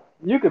 but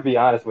you could be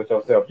honest with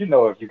yourself. You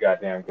know if you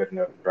goddamn good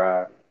enough to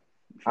drive.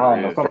 I For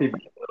don't know. real.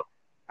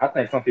 I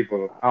think some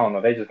people, I don't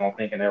know, they just don't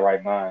think in their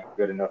right mind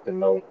good enough to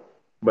know.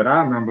 But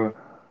I remember,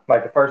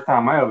 like the first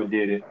time I ever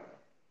did it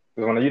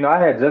was when I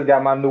had just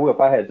got my new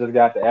whip. I had just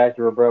got the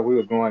Acura, bro. We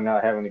was going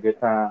out having a good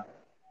time.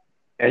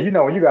 And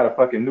when you got a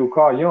fucking new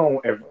car, you don't.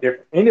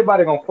 If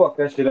anybody gonna fuck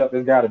that shit up,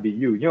 it's got to be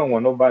you. You don't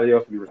want nobody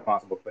else to be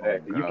responsible for Oh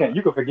that. God.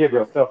 You can forgive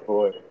yourself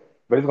for it,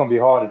 but it's gonna be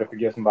harder to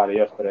forgive somebody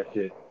else for that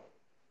shit.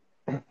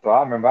 So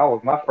I remember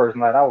my first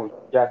night. I was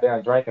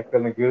goddamn drinking,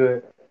 feeling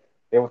good.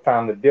 It was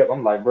time to dip.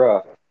 I'm like,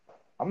 bro,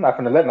 I'm not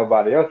gonna let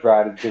nobody else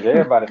drive this bitch.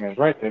 Everybody been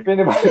drinking. If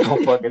anybody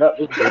gonna fuck it up,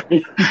 it's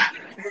me.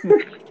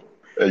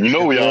 and you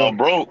know You we feel all me?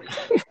 broke.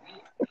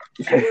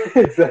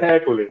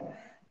 Exactly,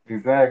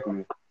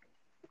 exactly.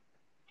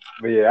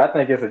 But yeah, I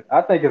think it's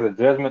a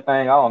judgment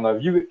thing. I don't know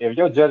if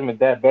your judgment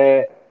that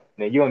bad,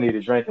 then you don't need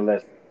to drink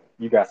unless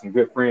you got some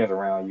good friends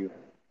around you.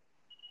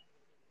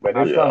 But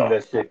I it's feel something Yeah,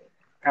 that shit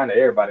kind of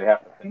everybody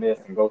have to finesse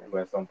and go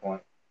through at some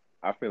point.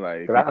 I feel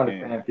like if Because you I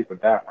can't understand people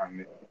die from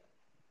it.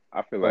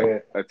 I feel Go like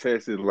ahead. a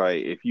test is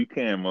like if you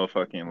can't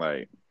motherfucking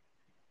like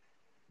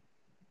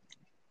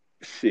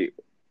shit.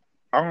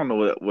 I don't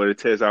know what a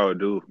test I would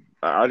do.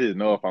 I just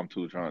know if I'm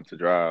too drunk to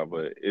drive,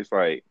 but it's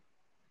like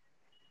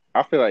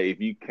I feel like if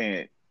you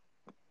can't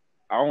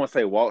I don't want to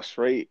say walk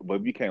straight, but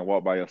if you can't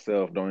walk by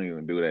yourself, don't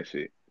even do that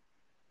shit.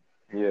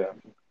 Yeah,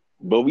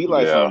 But we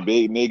like yeah, some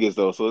big niggas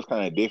though, so it's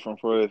kind of different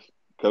for us.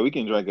 Cause we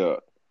can drink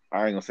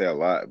I ain't gonna say a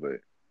lot, but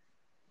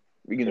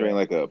we can yeah, drink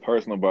like a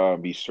personal bar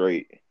and be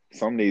straight.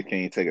 Some niggas can't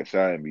even take a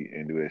shot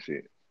and do that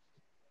shit.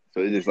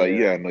 So it's just like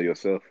you yeah, gotta know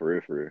yourself for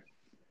real.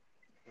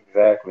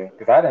 exactly.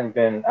 Because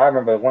I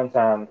remember one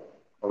time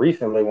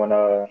recently when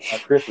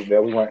Chris was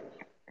there, we went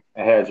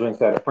and had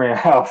drinks at a friend's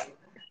house,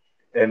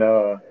 and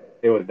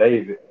it was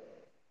David.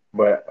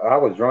 But I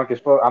was drunk as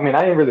fuck. I mean,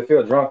 I didn't really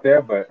feel drunk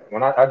there, but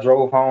when I I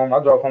drove home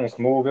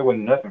smooth. It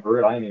wasn't nothing for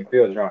real. I didn't even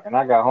feel drunk. And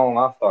I got home,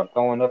 I started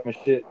throwing up and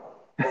shit.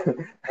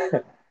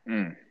 I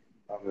Mm.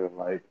 was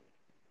like,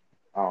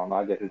 I don't know.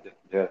 I guess it's just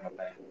a judgment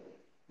thing.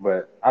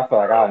 But I feel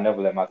like I'll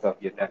never let myself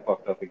get that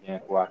fucked up again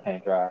before I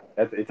can't drive.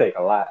 It take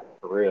a lot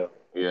for real.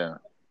 Yeah.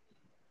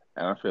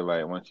 And I feel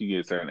like once you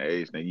get a certain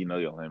age, then you know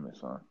your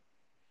limits, son.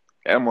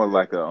 That more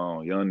like a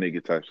young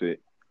nigga type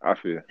shit. I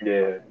feel.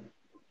 Yeah,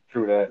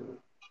 true that.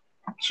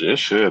 it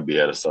should be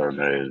at a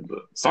certain age,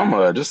 but some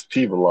just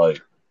people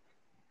like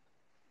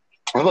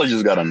I thought you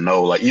just gotta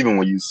know, like even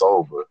when you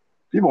sober,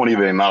 people won't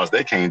even acknowledge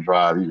they can't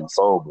drive even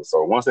sober.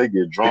 So once they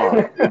get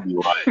drunk, it'd be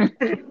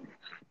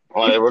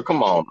well,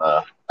 come on,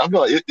 now. I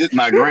feel like it.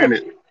 Not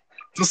granted,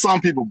 to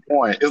some people'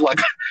 point, it's like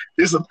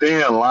it's a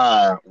thin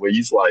line where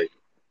you like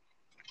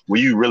where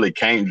you really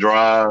can't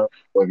drive,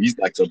 or if you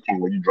like to a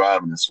point where you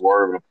driving and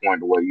swerving a point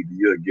to where either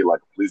you'll get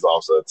like a police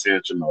officer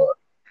attention, or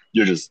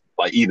you're just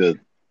like either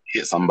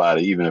hit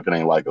somebody, even if it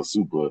ain't like a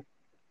super,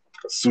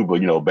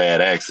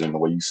 bad accident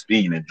where you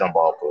speeding and jump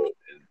off and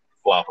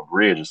fly off a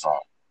bridge or something.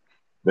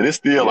 But it's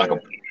still like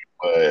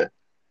Yeah,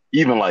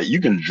 even like you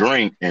can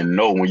drink and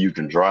know when you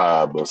can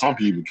drive, but some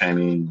people can't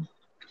even.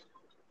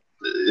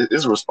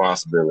 It's a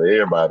responsibility.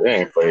 Everybody, it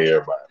ain't for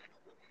everybody.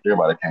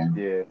 Everybody can't.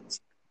 yeah,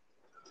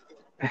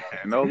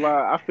 And no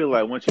lie, I feel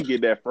like once you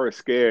get that first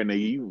scare,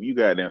 nigga, you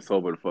goddamn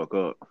sober the fuck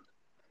up.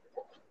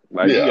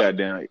 Like if you Yeah,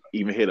 goddamn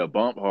even hit a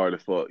bump hard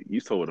as fuck, you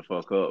sober the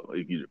fuck up.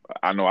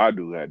 I know I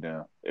do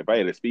goddamn. If I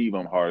hit a speed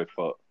bump hard as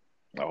fuck,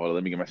 like hold on,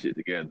 let me get my shit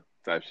together,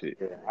 type shit.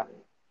 yeah.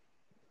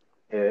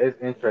 Yeah,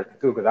 it's interesting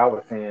too because I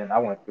was seeing I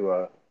went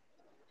through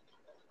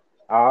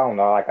I don't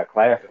know like a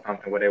class or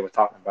something where they was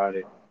talking about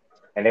it,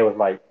 and it was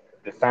like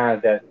the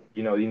signs that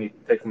you need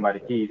to take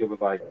somebody's keys. It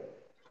was like,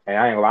 and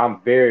I ain't gonna lie,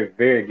 I'm very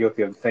very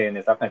guilty of saying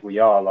this. I think we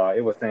all are.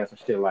 It was saying some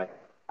shit like,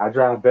 I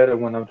drive better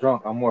when I'm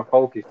drunk. I'm more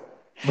focused.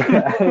 But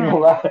I ain't gonna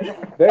lie,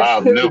 that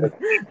I've shit never is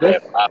seen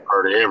that, that. I've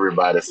heard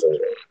everybody say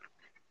that.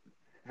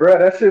 bro.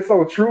 That shit's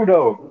so true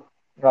though.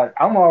 Like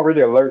I'm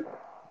already alert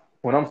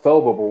when I'm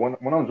sober,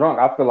 but when I'm drunk,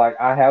 I feel like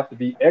I have to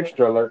be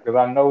extra alert because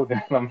I know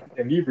that I'm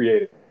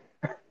inebriated.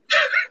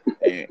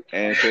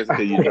 And especially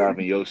because you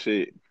driving your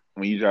shit.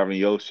 When you driving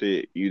your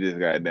shit, you just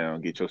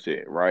goddamn get your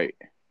shit right.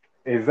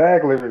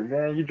 Exactly,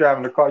 man. You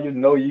driving the car, you're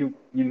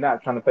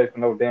not trying to pay for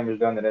no damage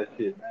done to that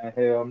shit, man.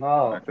 Hell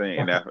I no. think,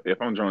 and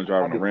if I'm drunk I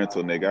driving a get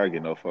rental, nigga, I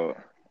get no fuck.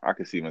 I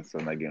can see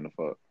myself not getting a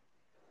fuck.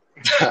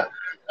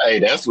 Hey,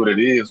 that's what it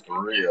is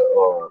for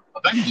real. I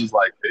think it's just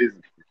like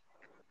basically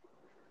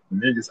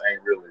niggas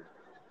ain't really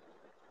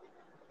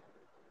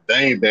they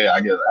ain't that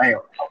I guess I ain't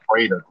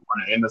afraid of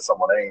running into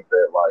someone. They ain't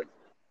that like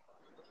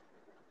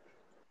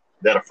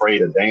that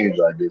afraid of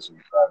danger. I guess when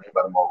you drive,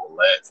 everybody more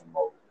relaxed and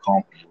more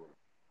comfortable.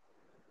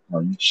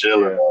 You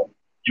chilling. Yeah,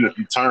 Even if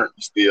you turn,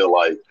 you still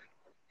like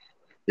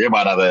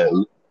everybody out there.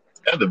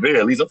 At the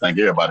very least, I think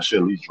everybody should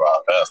at least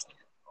drive faster.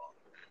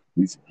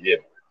 At least yeah.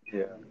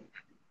 yeah, In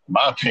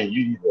my opinion,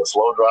 you either a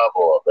slow driver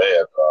or a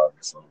bad driver.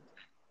 So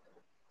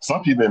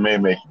some people may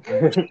make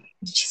it,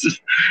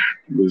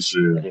 but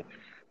shit, yeah.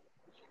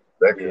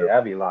 that could. Yeah,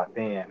 I be locked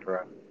in, bro.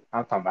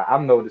 I'm talking about.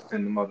 I'm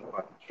noticing the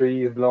motherfucking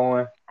trees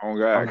blowing. Oh I'm,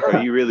 God,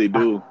 cause you really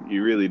do.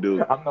 You really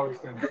do. I'm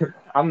noticing.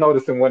 I'm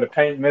noticing when the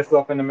paint mess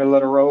up in the middle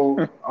of the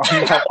road. I'm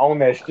not on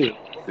that shit.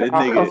 This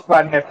I'm nigga,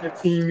 spotting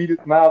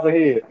that miles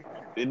ahead.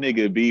 this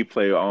nigga B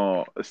play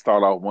on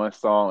start off one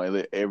song and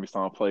let every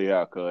song play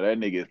out. Cause that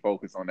nigga is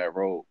focused on that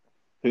road.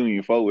 He don't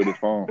even fuck with his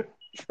phone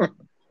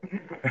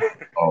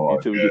Oh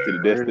until we get to the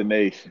yeah. Real,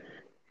 destination.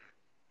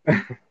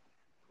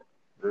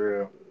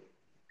 real.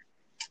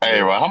 Hey,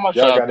 But bro, how much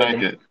y'all y'all got any?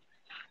 thinking?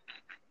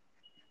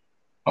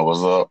 Oh,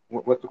 what's up?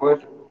 What's the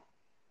question?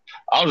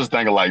 I was just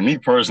thinking, like me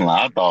personally,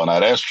 I thought now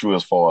that's true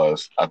as far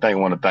as I think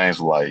one of the things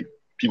like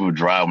people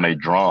drive when they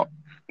drunk,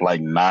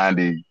 like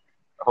 95%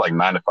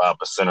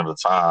 of the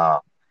time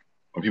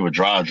when people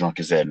drive drunk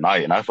is at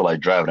night, and I feel like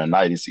driving at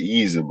night is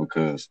easier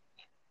because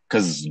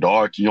it's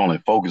dark. You only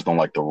focused on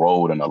like the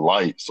road and the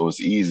light, so it's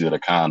easier to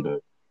kind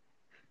of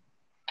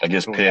I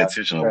guess Tune pay out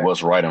attention to what's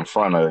distraction. right in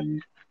front of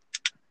you.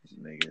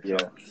 Nigga,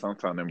 Yeah,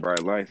 sometimes them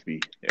bright lights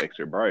be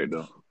extra bright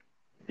though.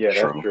 yeah,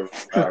 that's True. true.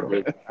 I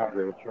agree. I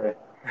agree with Trey.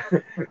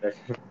 That's,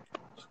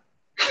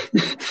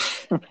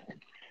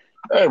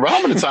 Hey, bro,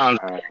 how many times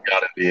uh, you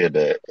got to did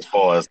that? As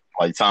far as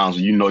like times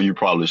when you know you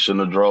probably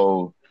shouldn't have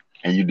drove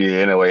and you did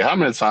anyway. How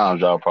many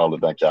times y'all probably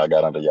think y'all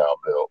got under y'all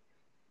belt?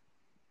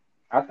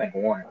 I think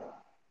one.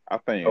 I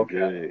think it's Okay.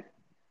 good.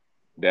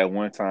 That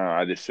one time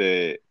I just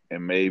said,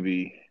 and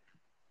maybe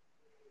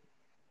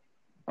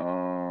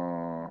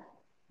um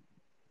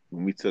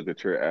when we took a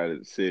trip out of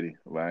the city.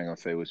 Well, I ain't gonna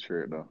say which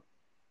trip though,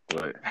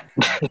 but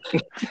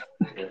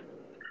Yeah.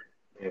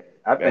 Yeah.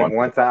 I that think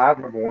one time. I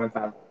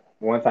remember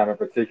one time in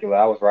particular.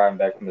 I was riding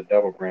back from the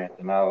Double Branch,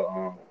 and I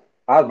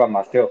was by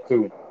myself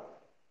too.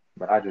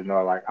 But I just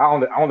know, like, I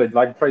only,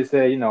 like Trey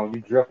said,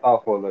 you drift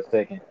off for a little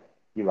second.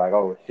 You like,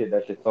 oh shit,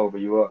 that shit sober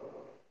you up.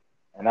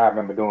 And I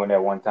remember doing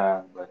that one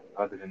time. But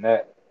other than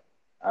that,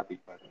 I'd be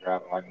fucking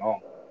driving like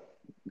normal.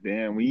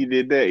 damn when you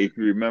did that, if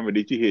you remember,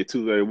 did you hit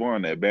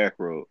 231 that back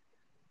road?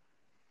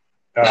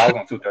 No, I was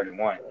on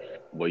 231.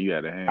 Boy, you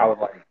had a I hand. was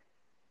like,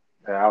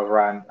 I was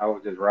riding. I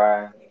was just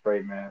riding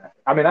straight, man.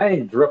 I mean, I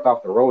ain't drift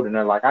off the road and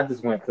then like I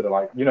just went to the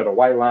the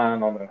white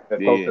line on that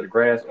goes to Yeah, the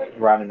grass,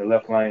 riding in the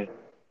left lane.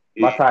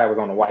 My yeah. tire was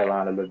on the white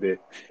line a little bit.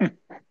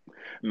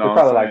 No,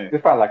 I'm saying.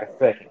 It's probably like a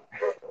second.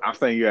 I'm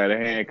saying you had a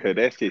hand because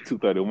that shit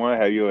 231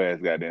 have your ass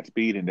goddamn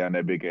speeding down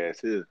that big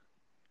ass hill.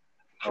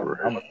 Oh For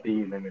yeah, real. I'm a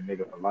speed limit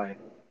nigga for life.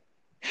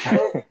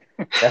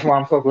 That's why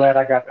I'm so glad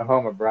I got the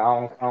Hummer,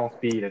 bro. I don't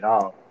speed at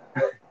all.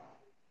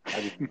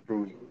 I just be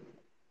cruising.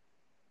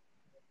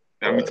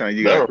 How many But times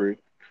you got, that Chris?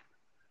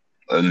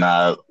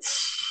 nah,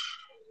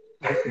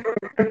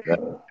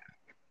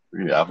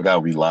 yeah, I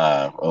forgot we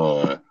live.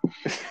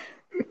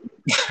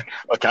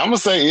 Okay, I'm gonna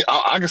say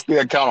I can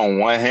still count on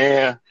one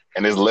hand,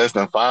 and it's less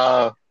than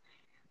five,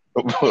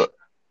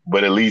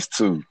 but at least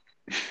two.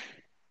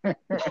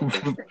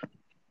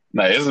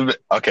 Nah, it's a bit,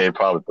 okay,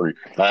 probably three.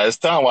 Nah, it's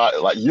time why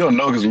like you'll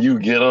know because when you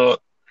get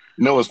up,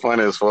 you know what's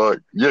funny as fuck.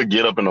 You'll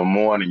get up in the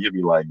morning, you'll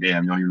be like,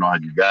 damn, you don't even know how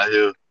you got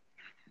here.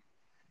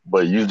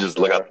 But you just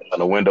look out Yeah.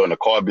 the window and the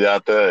car be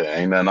out there,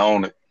 ain't nothing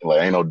on it.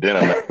 Like ain't no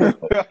dinner. Nothing.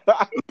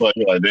 But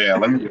you're like, damn,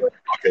 let me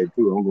okay,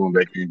 cool, I'm going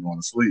back in going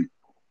to sleep.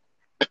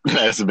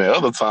 There's been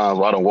other times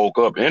where I done woke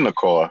up in the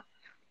car.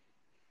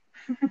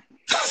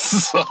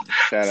 so,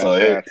 Shout so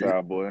out it, Fast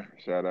Out Boy.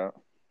 Shout out.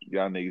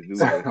 Y'all niggas do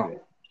that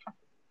shit.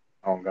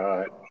 Oh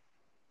God.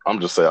 I'm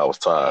just saying I was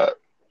tired.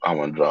 I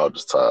wasn't drunk,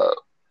 just tired.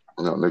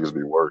 Niggas be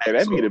Hey, working.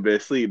 that'd be So the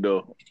best sleep though.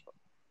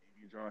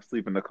 If you drunk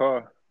sleep in the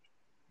car,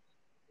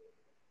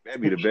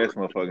 that'd be the best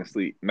motherfucking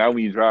sleep. Not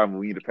when you driving,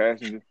 when you the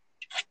passenger,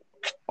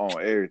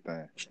 on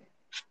everything.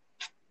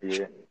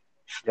 Yeah.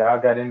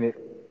 Y'all got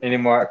any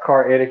more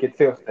car etiquette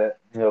tips that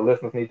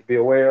listeners need to be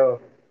aware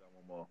of?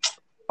 One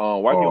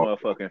more. Wipe your uh,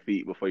 motherfucking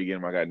feet before you get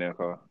in my goddamn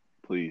car.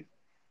 Please.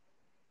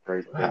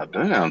 Great tip. God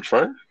damn,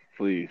 Trey.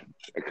 Please.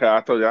 Cause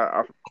I told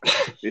you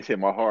this hit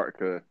my heart,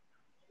 cause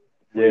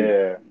please.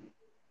 Yeah.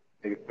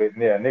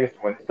 Niggas,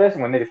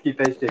 especially when niggas keep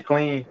their shit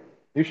clean,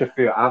 you should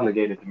feel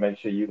obligated to make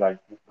sure you like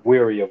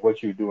weary of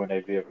what you do in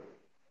their vehicle.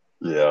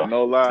 Yeah,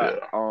 No lie,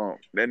 yeah.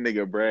 that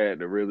nigga Brad,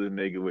 the realest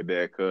nigga with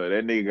that, cuz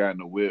that nigga got in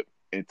the whip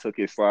and took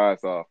his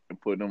slides off and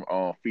put them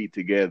feet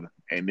together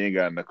and then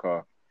got in the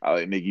car. I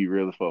like nigga, you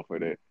really fuck for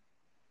that.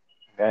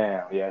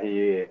 Damn, yeah, he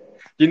is.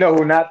 You know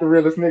who not the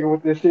realest nigga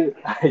with this shit?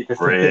 I hate to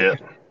say Red.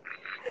 it.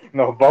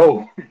 No,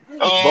 Bo. Bo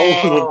was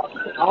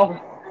Oh,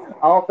 off.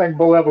 I don't think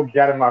Bo ever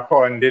got in my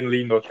car and didn't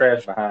leave no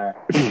trash behind,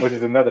 which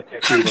is another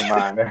pet peeve of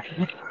mine.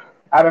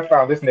 I done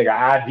found this nigga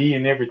ID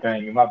and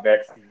everything in my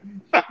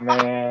backseat.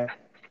 Man.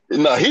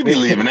 No, he be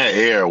leaving that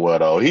everywhere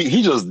though.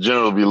 He just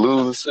generally be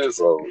losing shit.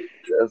 So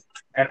that's,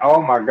 And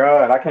oh my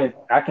God, I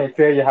can't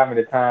tell you how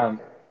many times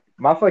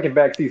my fucking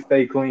backseat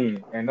stay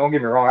clean. And don't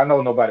get me wrong, I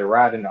know nobody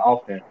riding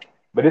often,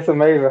 but it's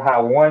amazing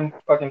how one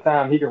fucking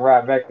time he can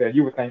ride back there,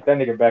 you would think that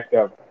nigga back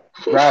there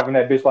driving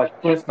that bitch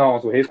like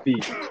Flintstones with his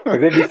feet, cause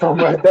it be so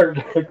much dirt,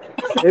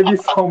 it be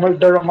so much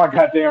dirt on my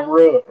goddamn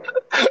rug.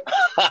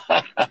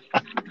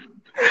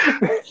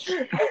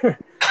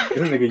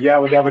 This nigga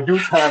y'all would never do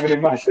timing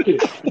in my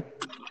shit.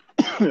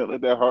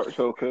 Let that heart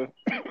show, cuz.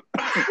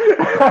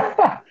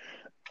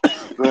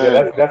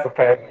 Yeah, that's a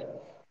passion.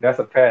 That's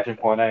a passion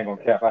point. I ain't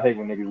gonna cap. I hate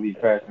when niggas leave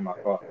trash in my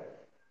car.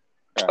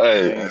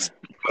 hey,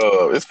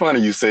 it's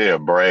funny you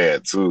said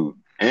Brad too,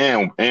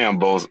 and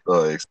both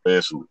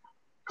especially.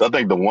 'Cause I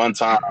think the one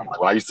time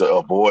when I used to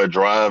avoid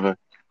driving,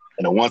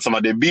 and the one time I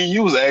did,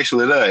 you was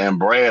actually there, and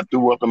Brad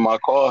threw up in my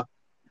car.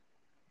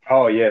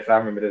 Oh yes, I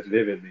remember this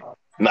vividly.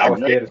 I was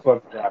scared as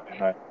fuck to drive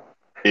tonight.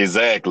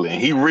 Exactly,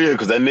 and he real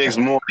because that next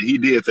morning he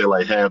did take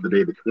like half the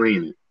day to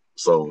clean it.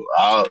 So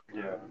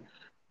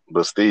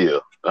but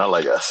still, I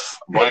like us.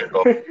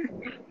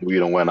 We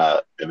done went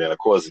out, and then of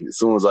course as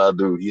soon as I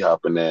do, he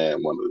hop in there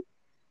and want to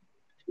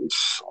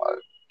like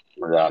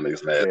y'all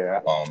niggas mad. Yeah,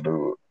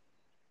 Dude.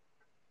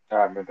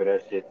 I remember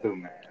that shit too,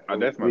 man.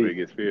 That's my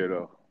biggest fear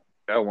though.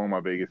 That's one of my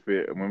biggest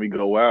fear. When we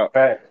go out,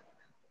 Fact.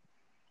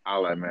 I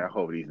like, man, I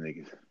hope these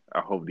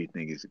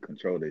niggas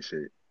control that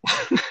shit.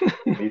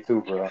 Me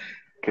too, bro.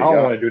 I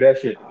don't want to do that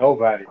shit to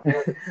nobody.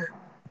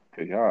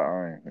 Cause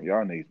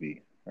y'all niggas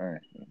be,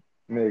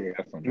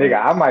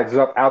 nigga, I might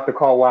jump out the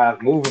car while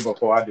it's moving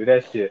before I do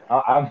that shit.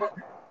 I'm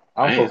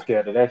so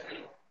scared of that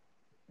shit.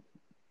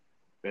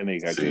 That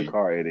nigga got good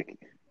car etiquette.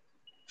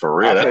 For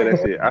real, I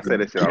say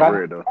that shit on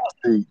real though.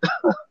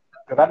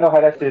 Cause I know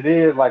how that shit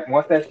is. Like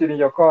once that shit in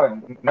your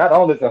car, not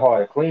only is it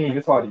hard to clean,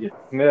 it's hard to get the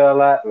smell a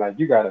lot. Like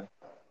you gotta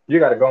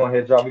go ahead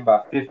and drop me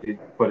about 50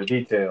 for the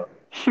detail.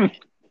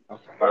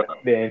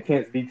 The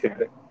intense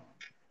detail.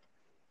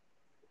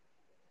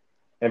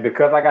 And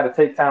because I got to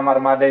take time out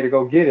of my day to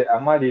go get it, I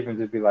might even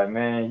just be like,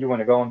 man, you want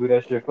to go and do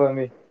that shit for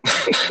me?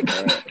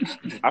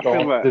 I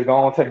feel like just go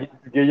on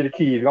give you the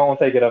keys. Go on,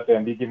 take it up there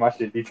and get my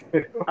shit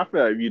detailed. I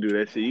feel like if you do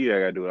that shit, you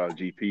gotta do it on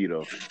GP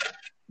though.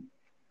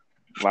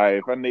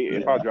 Like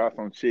if I drop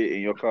some shit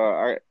in your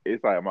car,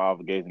 it's like my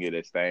obligation to get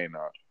that stain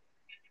off.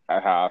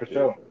 That's how I feel.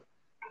 Sure.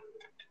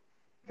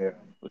 Yeah.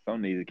 But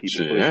some need to keep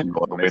it pushing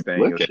when they stain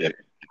your shit.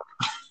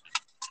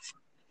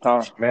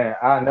 Huh? Man,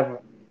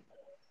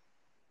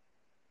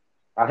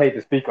 I hate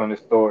to speak on this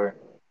story,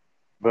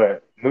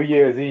 but New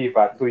Year's Eve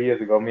about 2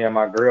 years ago, me and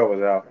my girl was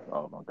out.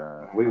 Oh my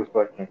God. We was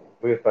fucking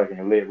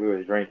lit. We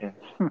was drinking,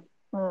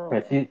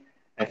 and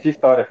she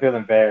started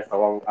feeling bad.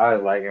 So I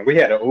was like, and we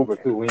had an Uber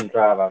too. We didn't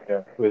drive out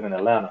there. We was in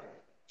Atlanta,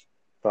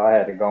 so I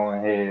had to go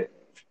ahead.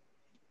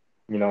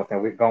 You know what I'm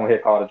saying? We go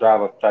ahead, call the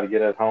driver, try to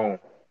get us home.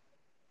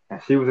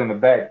 And she was in the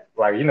back,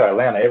 like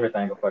Atlanta,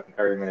 everything a fucking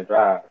 30-minute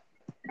drive.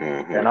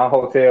 Mm-hmm. And our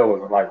hotel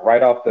was like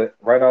right off the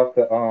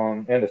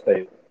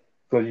interstate.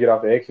 So you get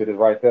off the exit, it's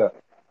right there.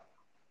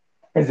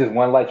 It's just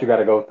one light you got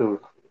to go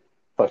through.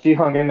 So she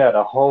hung in there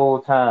the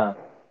whole time.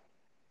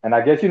 And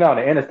I guess on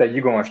the interstate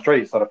you're going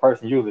straight, so the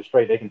person usually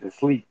straight they can just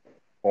sleep.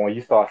 But when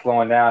you start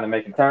slowing down and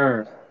making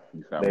turns,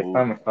 their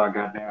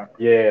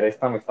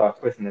stomach start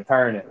twisting and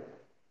turning.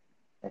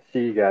 And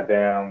she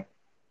goddamn,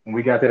 when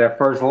we got to that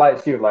first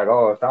light, she was like,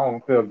 "Oh, I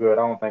don't feel good.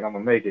 I don't think I'm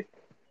gonna make it."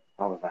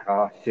 I was like,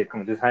 "Oh shit,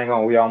 come on, just hang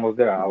on. We almost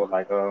there." I was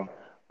like,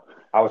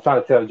 I was trying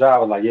to tell the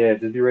driver like, "Yeah,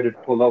 just be ready to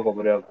pull over,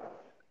 whatever."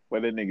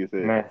 What that nigga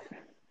said? Man,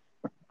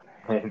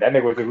 that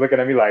nigga was just looking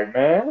at me like,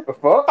 "Man, what the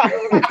fuck?"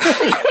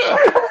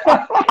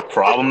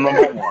 Problem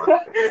number one.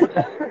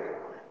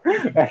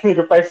 That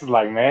nigga face was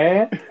like,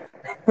 "Man."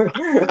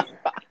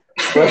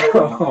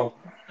 But,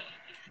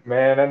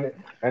 man,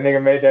 that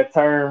nigga made that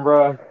turn,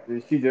 bro.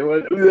 She just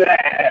was.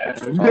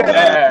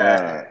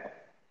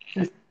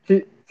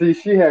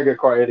 She had good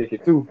car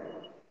etiquette too.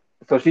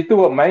 So she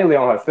threw up mainly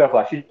on herself.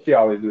 Like she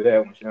always do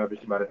that when she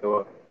about to throw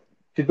up.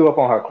 She threw up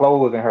on her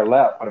clothes and her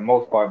lap for the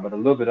most part, but a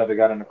little bit of it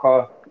got in the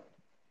car.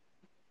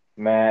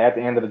 Man, at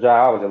the end of the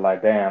drive, I was just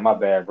like, damn, my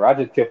bad, bro. I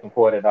just tipped him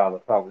 $40.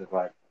 So I was just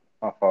like,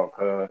 my fault,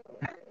 cuz.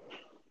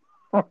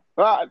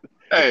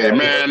 Hey,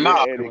 man,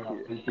 nah.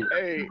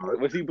 Hey,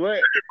 was he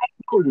black?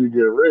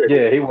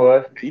 Yeah, he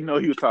was. He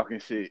was talking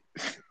shit.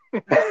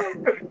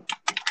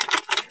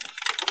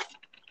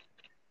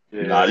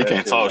 Nah, you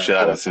can't talk shit.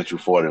 I done sent you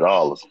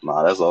 $40.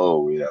 Nah, that's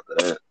all we after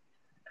that.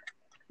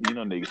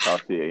 Niggas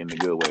talk shit in a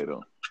good way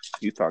though.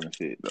 You talking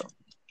shit though.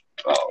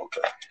 Oh,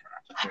 okay.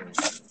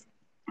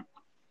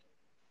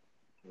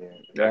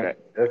 Yeah,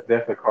 that's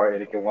definitely car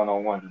etiquette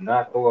 101. Do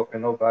not throw up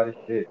in nobody's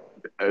shit.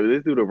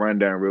 Let's do the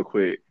rundown real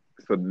quick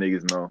so the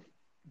niggas know.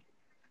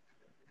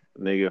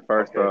 Nigga,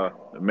 first off,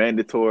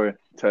 mandatory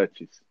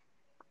touches,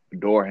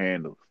 door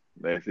handles.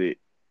 That's it.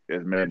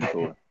 That's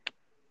mandatory.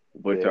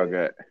 What y'all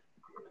got?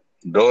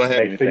 Go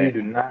ahead. Make sure you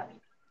do not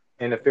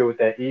interfere with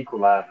that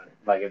equalizer.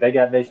 Like if they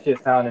got their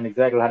shit sounding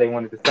exactly how they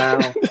want it to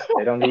sound,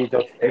 they don't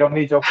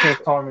need your Prince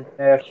Torment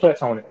ass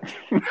touch on it.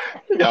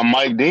 You got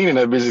Mike Dean and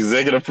that bitch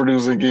executive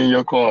producer getting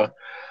your car.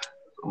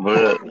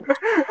 But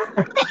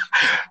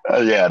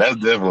yeah, that's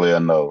definitely a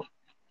no.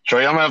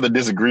 Trey, I'm gonna have to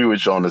disagree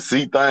with you on the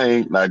seat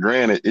thing. Now,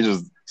 granted, it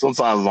just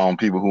sometimes it's on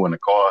people who in the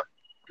car.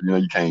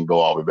 You can't go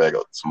all the way back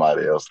up to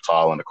somebody else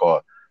tall in the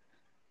car.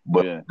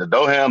 But the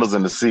door handles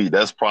in the seat,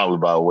 that's probably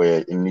about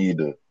where you need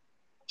to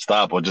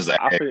stop or just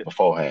ask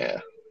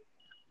beforehand.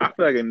 I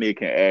feel like a nigga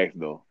can ask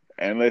though,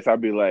 unless I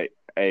be like,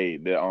 "Hey,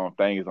 the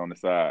thing is on the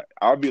side."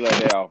 I'll be like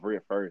that off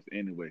rip first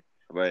anyway.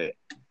 Like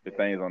the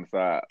thing is on the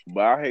side,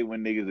 but I hate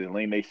when niggas just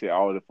lean they shit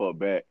all the fuck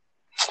back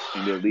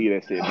and they leave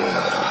that shit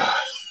there.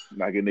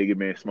 Like a nigga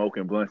been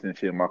smoking blunts and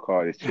shit in my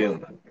car, just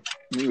chilling.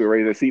 You can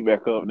raise that seat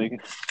back up, nigga.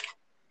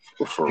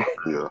 For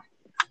real.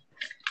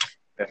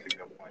 That's a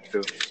good point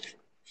too.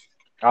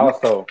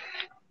 Also,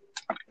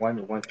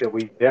 one thing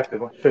we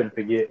definitely shouldn't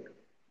forget.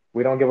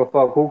 We don't give a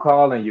fuck who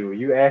calling you.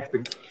 You ask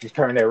to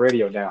turn that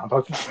radio down.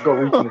 Don't you go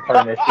reaching to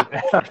turn that shit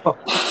down.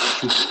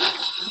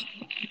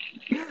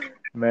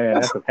 Man,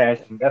 that's a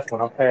passion. That's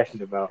what I'm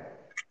passionate about.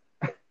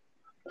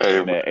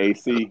 Hey, that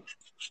AC.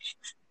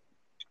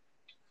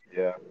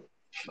 Yeah.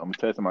 I'm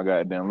testing my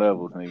goddamn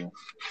levels, nigga.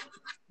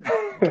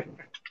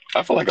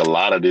 I feel like a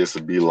lot of this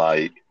would be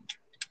like,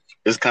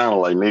 it's kind of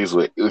like niggas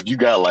with, if you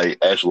got like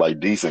actual like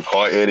decent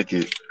car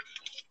etiquette,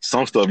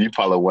 some stuff you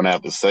probably wouldn't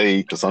have to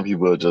say because some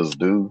people just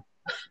do.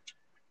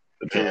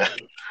 Yeah,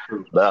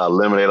 that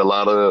eliminate a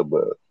lot of it,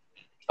 but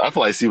I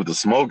feel like, see, with the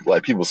smoke,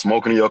 like people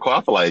smoking in your car,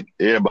 I feel like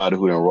everybody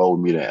who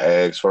enrolled me to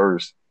ask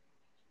first,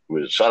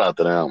 which shout out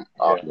to them.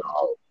 Yeah.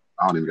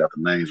 I don't even got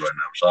the names right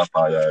now. Shout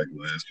out to y'all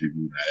last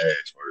people who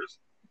asked first.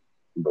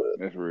 But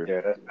that's real.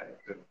 Yeah, that's nice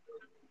too.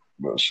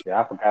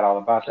 I forgot all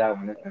about that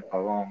one. It's been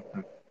so long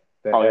since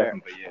that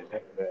happened.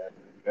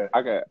 But yeah,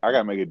 I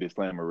gotta make a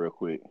disclaimer real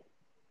quick.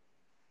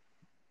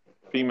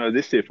 Female,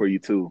 this shit for you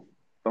too.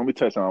 Don't be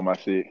touching on my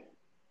shit.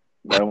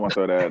 I don't want to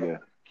throw that out there.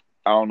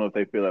 I don't know if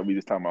they feel like we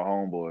just talking about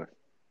homeboys,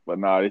 but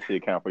nah, this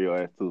shit count for your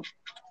ass too.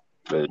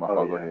 Go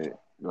ahead,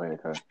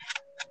 cuz.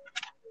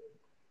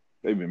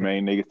 They be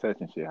main niggas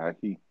touching shit, high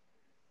key.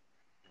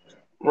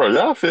 Bro,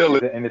 y'all feel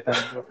it? Anything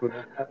else with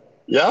that?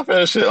 Y'all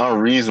feel shit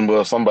unreasonable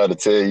if somebody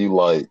tell you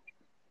like,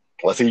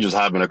 let's say you just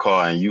hop in a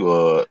car and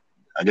you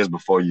I guess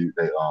before they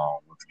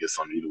want to get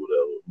something to eat or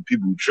whatever.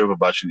 People who trip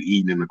about you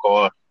eating in the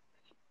car.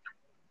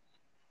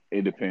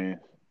 It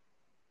depends.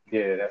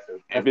 Yeah,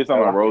 if it's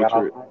on a road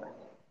trip,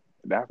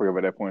 I forgot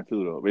about that point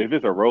too though. But if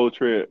it's a road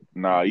trip,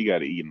 nah, you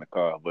gotta eat in the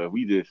car. But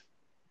if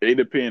it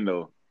depends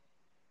though.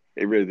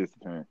 It really just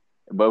depends.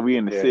 But we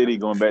in the city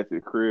going back to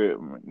the crib,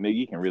 nigga,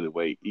 you can really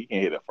wait. You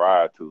can hit a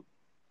fryer too.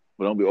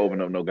 But don't be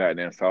opening up no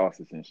goddamn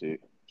sauces and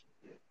shit.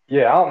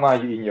 Yeah, I don't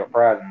mind you eating your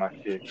fries and my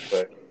shit,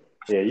 but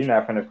yeah, you're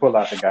not finna pull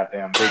out the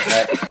goddamn Big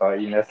Mac and start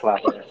eating that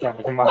slap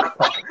sandwich in my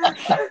car.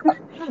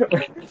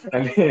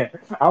 And then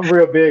I'm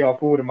real big on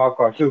food in my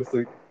car too,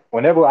 so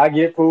whenever I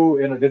get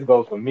food, and this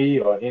goes for me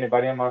or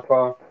anybody in my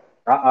car,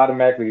 I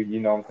automatically, you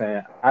know what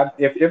I'm saying?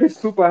 If it's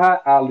super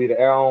hot, I'll leave the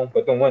air on,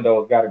 but the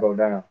windows got to go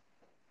down.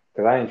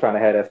 Because I ain't trying to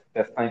have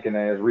that stinking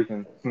ass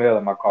reeking smell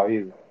in my car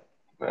either.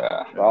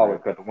 Yeah. So I always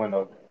let the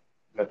windows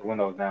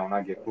down when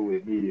I get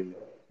food immediately.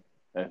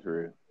 That's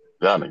real.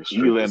 Y'all niggas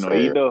you letting them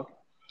eat though?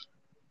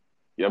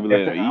 Y'all be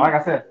letting them eat? Like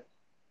I said,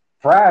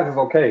 fries is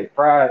okay.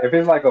 Fries, if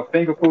it's like a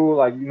finger food,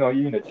 like you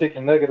eating a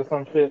chicken nugget or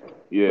some shit.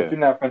 Yeah. But you're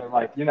not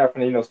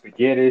finna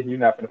spaghetti. You're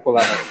not finna pull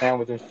out a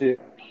sandwich and shit.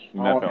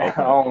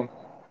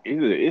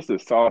 It's the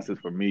sauces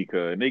for me,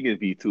 cause niggas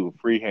be too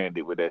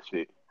free-handed with that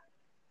shit.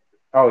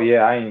 Oh yeah,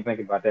 I ain't even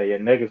thinking about that. Yeah,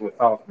 niggas with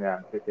sauce now.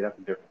 That's a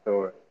different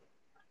story.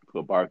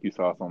 Put barbecue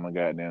sauce on the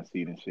goddamn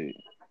seat and shit.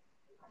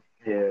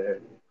 Yeah,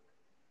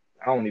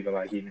 I don't even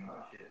like eating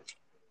that shit.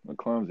 The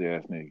clumsy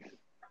ass niggas.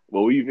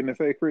 What were you finna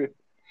say, Chris?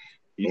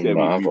 You said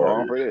we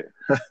wrong for that.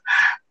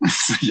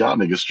 Y'all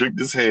niggas strict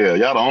as hell.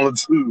 Y'all the only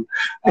two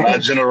in our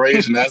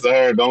generation that's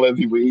heard don't let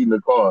people eat in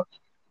the car.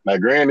 Now,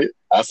 granted,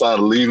 I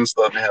started leaving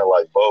stuff in here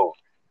like, whoa,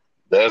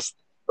 that's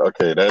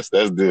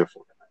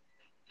different.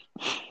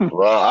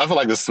 Well, I feel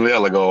like the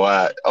smell will go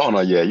out. Oh no,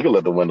 yeah, you can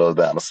let the windows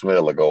down. The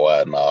smell will go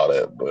out and all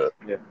that, but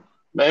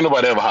ain't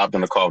nobody ever hopped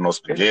in the car with no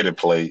spaghetti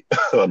plate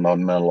or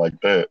nothing like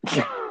that.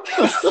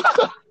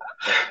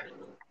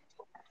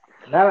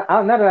 Now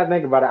that I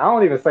think about it, I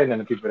don't even say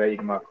nothing to people that eat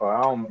in my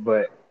car.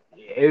 But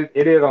it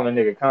is on the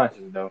nigga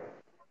conscience though.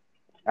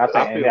 I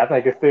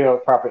think it's still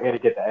proper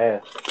etiquette to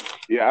ask.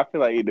 Yeah, I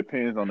feel like it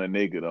depends on the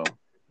nigga though.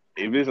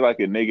 If it's like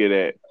a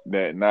nigga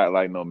that not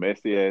like no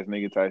messy ass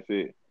nigga type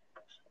shit,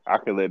 I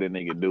could let a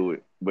nigga do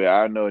it. But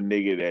I know a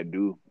nigga that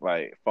do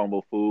like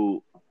fumble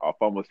food or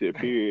fumble shit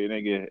period,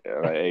 nigga,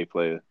 like, hey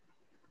player,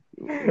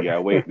 you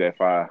gotta wait that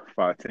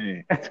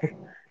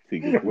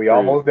 5-10. We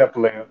almost there,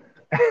 player.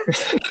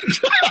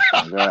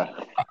 Oh, God.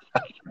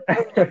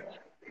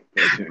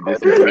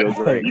 This is real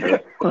great.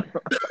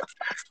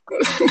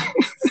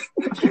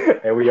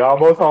 And we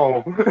almost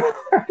home.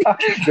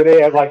 Good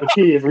ass like the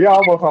kids. We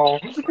almost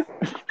home.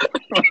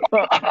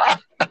 But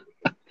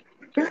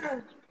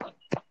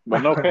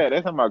no cat,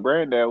 that's how my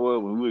granddad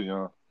was when we was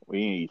young. We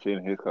ain't eat shit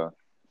in his car.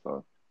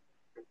 So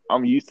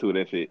I'm used to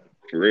that shit.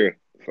 For real.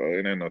 So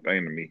it ain't no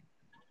thing to me.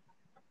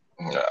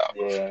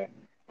 Yeah.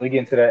 We get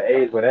into that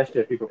age where that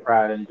shit people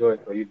pride and enjoy,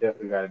 so you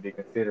definitely gotta be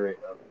considerate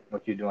of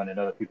what you're doing in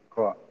other people's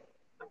car.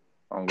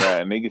 Oh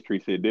God, niggas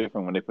treat shit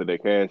different when they put their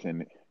cash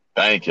in it.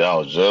 Thank you. I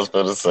was just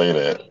going to say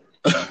that.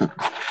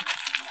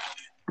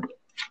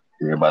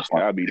 Everybody's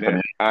like, I'll be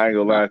damned. I ain't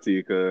gonna lie to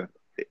you, cuz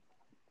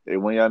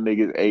when y'all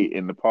niggas ate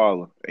in the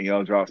parlor and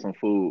y'all drop some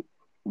food,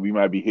 we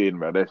might be hitting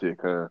about that shit,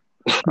 cuz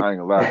I ain't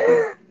gonna lie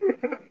to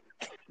you.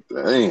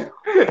 damn.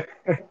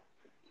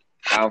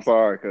 I'm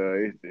sorry,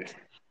 cuz it's just...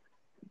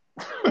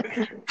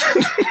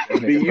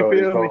 Do you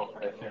feel me?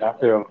 I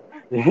feel.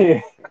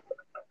 Yeah.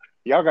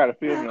 Y'all gotta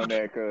feel me on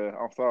that, cuz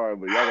I'm sorry,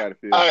 but y'all gotta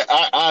feel me.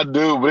 I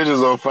do, but it's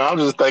just so fun. I'm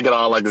just thinking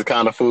all like this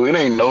kind of food. It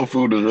ain't no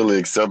food that's really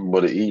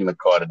acceptable to eat in the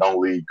car that don't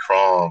leave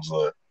crumbs.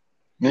 Or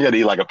you gotta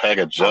eat like a pack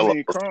of Jello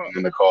or something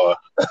in the car.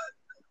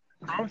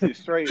 Crumbs is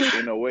straight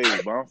in a way,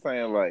 but I'm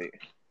saying like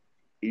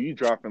if you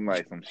dropping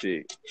like some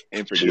shit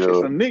and forget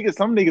Yeah. some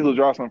niggas will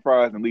drop some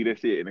fries and leave that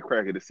shit in the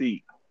crack of the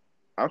seat.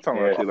 I'm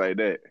talking about shit like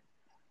that.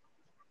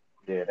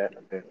 Yeah, that's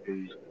a bit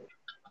food.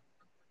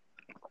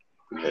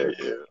 Yeah.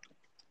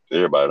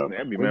 Everybody don't.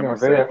 I be mad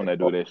myself when I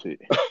do that shit.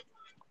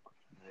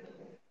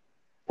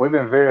 We've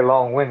been very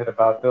long-winded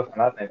about this,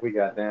 and I think we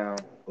got down.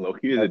 Low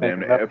key is a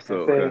damn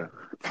episode.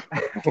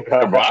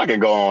 Bro, I can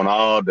go on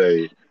all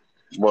day.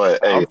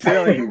 But I'm hey,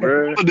 telling you,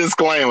 bro. A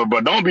disclaimer,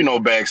 but don't be no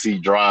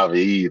backseat driver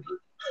either.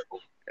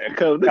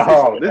 Cause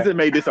this has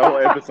made this a whole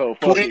episode.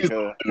 Fuck it,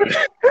 cuz.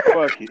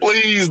 Fuck it.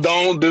 Please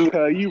don't do.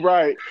 Cuz you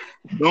right.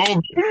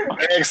 Don't be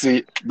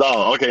backseat.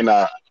 No, okay,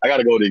 now I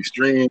gotta go to the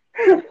extreme.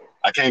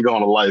 I can't go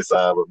on the light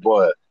side, but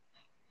boy,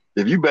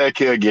 if you back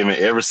here giving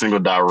every single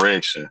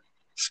direction,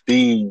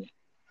 speed,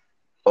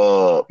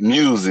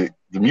 music,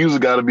 the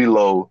music gotta be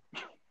low.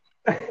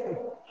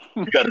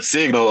 You got to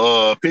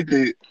signal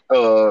 50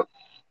 2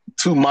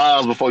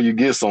 miles before you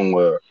get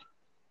somewhere.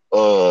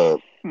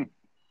 Don't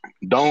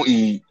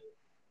eat.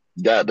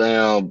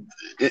 Goddamn,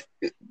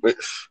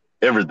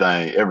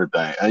 everything.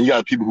 And you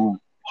got people who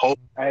hold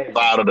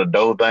out of the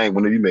door thing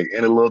when you make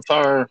any little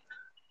turn.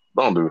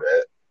 Don't do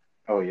that.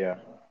 Oh, yeah.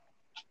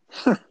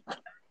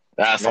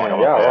 That's man,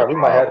 right. We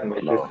might have to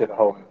make this shit a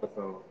whole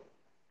episode.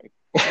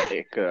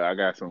 Hey, cuz I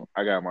got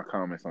my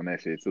comments on that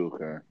shit too,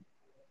 cuz.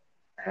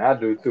 I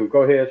do too.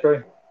 Go ahead,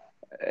 Trey.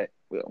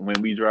 When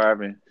we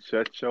driving,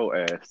 shut your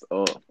ass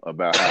up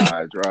about how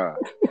I drive.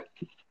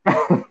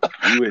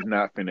 You is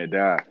not finna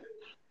die.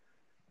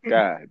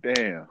 God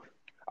damn.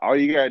 All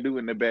you gotta do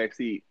in the back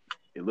seat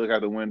is look out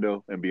the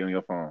window and be on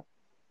your phone.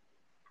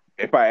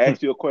 If I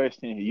ask you a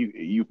question,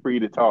 you free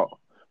to talk,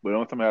 but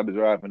don't tell me how to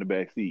drive in the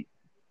back seat,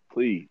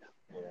 please.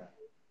 Yeah.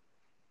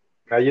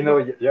 Now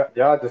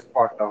y'all just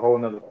sparked a whole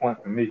nother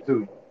point for me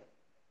too.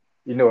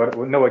 You know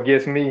what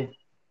gets me?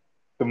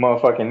 The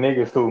motherfucking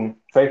niggas who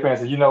say, for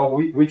instance,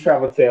 we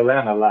travel to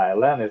Atlanta a lot.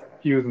 Atlanta is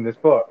confusing as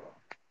fuck.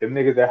 Them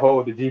niggas that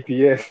hold the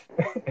GPS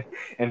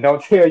and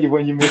don't tell you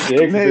when you miss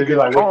your exit. They be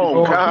like, what you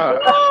doing?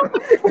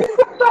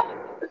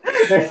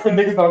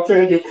 Niggas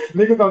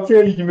don't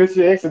tell you miss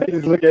your exit. They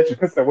just look at you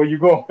and say, where you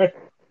going?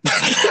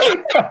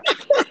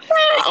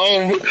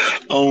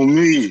 on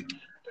me.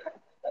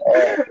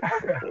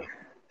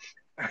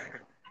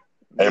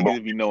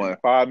 Niggas be knowing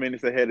 5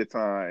 minutes ahead of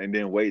time and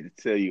then wait to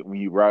tell you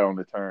when you right on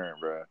the turn,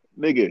 bro.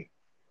 Nigga,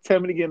 tell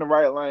me to get in the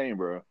right lane,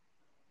 bro.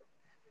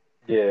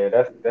 Yeah,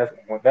 that's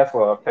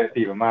what a pet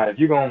peeve of mine. If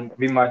you're gonna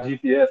be my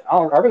GPS, I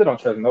really don't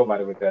trust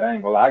nobody with that. I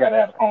ain't gonna lie. I gotta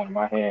have a phone in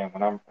my hand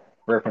when I'm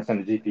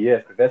referencing the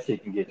GPS because that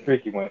shit can get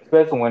tricky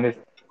especially when it's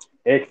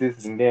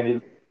exits and then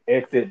it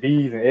exit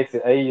B's and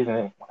exit A's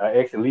and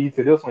exit leads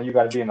to this one. You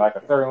gotta be in like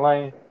a certain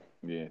lane.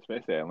 Yeah,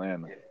 especially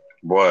Atlanta.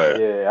 Boy.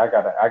 Yeah, I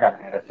gotta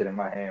have that shit in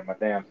my hand, my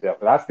damn self.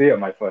 But I still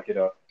might fuck it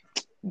up.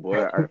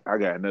 Boy, I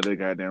got another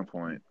goddamn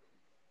point.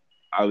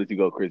 I'll let you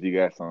go, Chris. You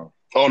got some.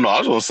 Oh no, I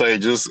was gonna say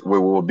just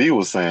what B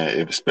was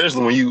saying,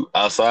 especially when you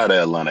outside of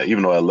Atlanta,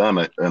 even though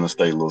Atlanta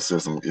interstate little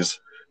system it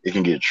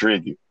can get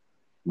tricky.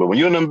 But when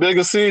you're in them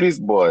bigger cities,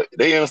 boy,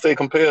 they interstate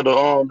compared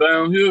to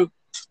down here.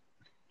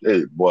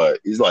 Hey, boy,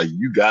 it's like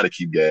you gotta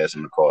keep gas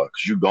in the car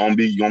because you're gonna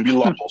be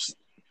lost,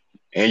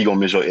 and you're gonna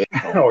miss your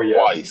exit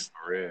twice.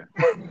 For real.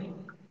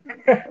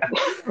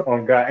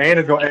 Oh God, and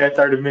it's gonna add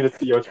 30 minutes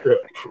to your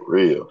trip. For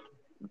real.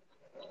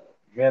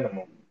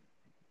 Minimum.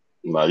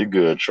 Nah, you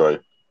good, Trey.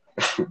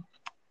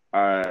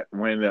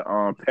 When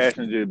the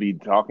passenger be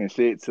talking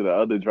shit to the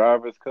other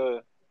drivers,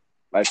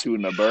 like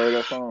shooting a bird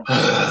or something.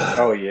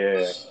 Oh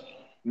yeah,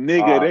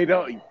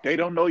 nigga, they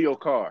don't know your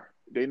car.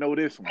 They know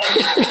this one.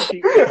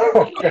 keep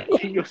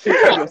your shit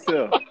to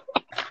yourself.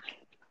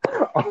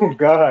 Oh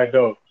God,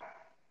 though.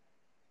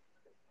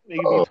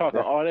 Nigga be talking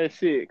all that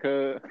shit,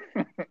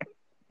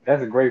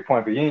 That's a great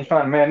point, but you ain't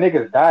trying to, man,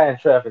 niggas die in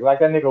traffic. Like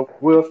that nigga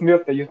Will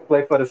Smith that used to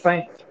play for the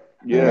Saints.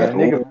 Yeah.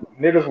 Man,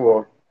 niggas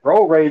will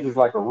Road rage is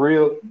like a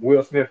real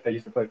Will Smith that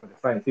used to play for the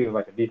Saints. He was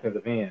like a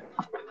defensive end.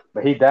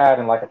 But he died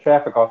in like a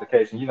traffic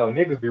altercation. You know,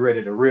 niggas be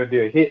ready to real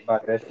deal hit by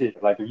that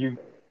shit. Like if you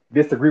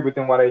disagree with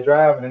them while they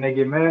drive and then they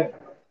get mad,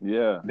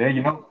 Yeah. then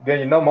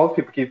you know most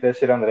people keep that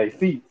shit under their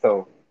seat.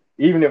 So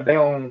even if they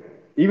don't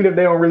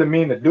really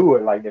mean to do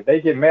it, like if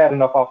they get mad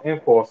enough off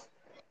impulse,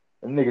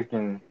 them niggas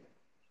can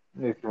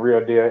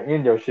real deal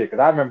in your shit. Cause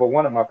I remember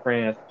one of my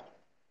friends,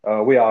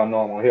 we all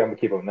know him on here. I'm gonna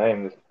keep him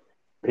nameless.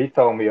 He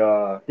told me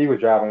he was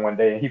driving one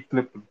day and he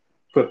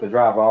flipped the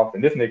driver off,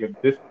 and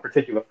this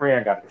particular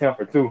friend got a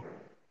temper too.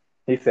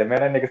 He said, man,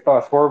 that nigga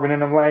started swerving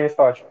in them lanes,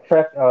 started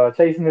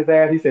chasing his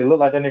ass. He said, it looked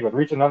like that nigga was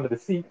reaching under the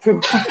seat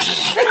too.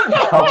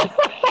 I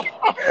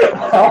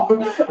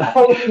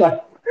was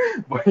like,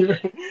 boy,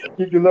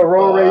 keep your little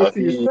road rage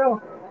to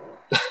yourself.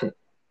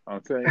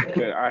 I'm telling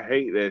you, I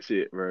hate that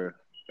shit, bro.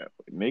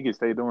 Niggas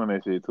stay doing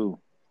that shit too.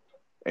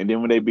 And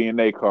then when they be in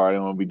their car, they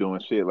don't be doing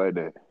shit like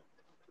that.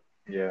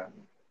 Yeah.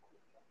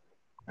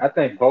 I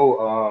think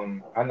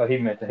Bo, I know he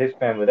mentioned his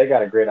family, they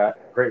got a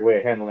great way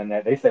of handling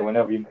that. They say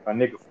whenever a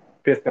nigga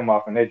piss them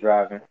off and they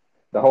driving,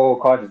 the whole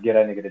car just get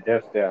that nigga the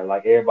death stare.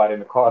 Like everybody in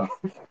the car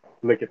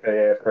look at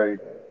their ass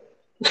crazy.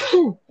 You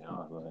know what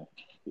I'm saying?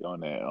 You on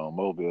that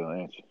mobile,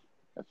 ain't you?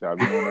 That's y'all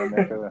be on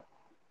that cuz.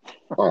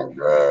 Oh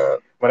God.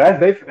 But that's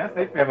they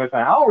family thing.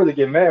 I don't really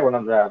get mad when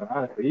I'm driving,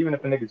 honestly, even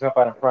if a nigga jump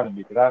out in front of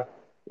me, because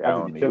Yeah,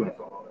 I just be chilling.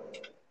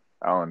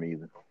 I don't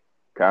either.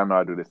 Cause I know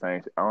I do the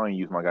same shit. I don't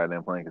use my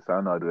goddamn plane because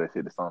I know I do that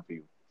shit to some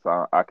people.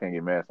 So I can't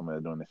get mad at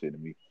somebody doing that shit to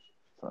me.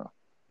 So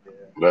Yeah.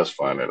 That's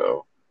funny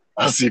though.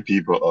 I see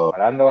people.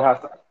 But I know how.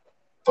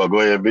 So go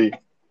ahead, B.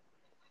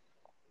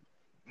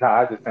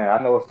 Nah, I just saying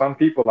I know some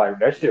people like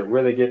that shit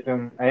really get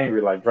them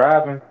angry, like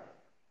driving,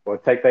 or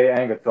take their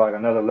anger to like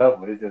another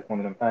level. It's just one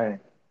of them things.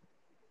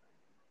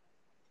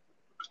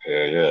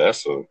 Yeah,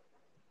 that's a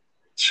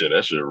shit.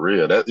 That shit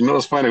real. That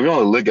it's funny. We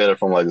only look at it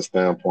from like the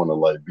standpoint of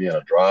like being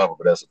a driver,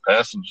 but as a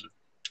passenger,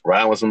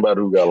 riding with somebody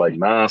who got like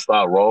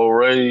nonstop road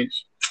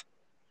rage.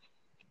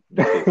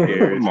 that shit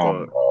scary as Come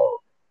on, fuck. dog.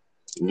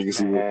 You can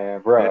see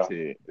Man, bro,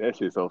 That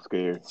shit's so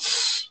scary.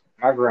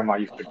 my grandma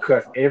used to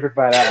cuss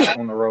everybody out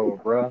on the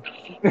road, bro.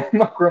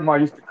 My grandma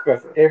used to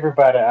cuss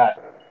everybody out.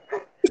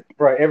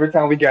 Bro, every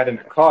time we got in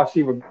the car,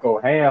 she would go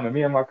ham, and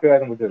me and my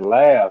cousin would just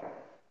laugh.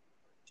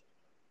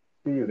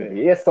 She was like,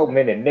 there's so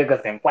many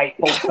niggas and white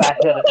folks out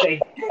here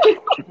today.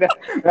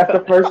 That's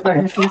the first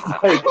thing she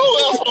said.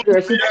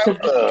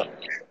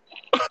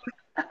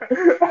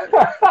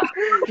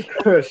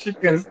 She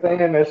couldn't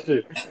stand that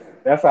shit.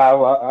 That's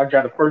how I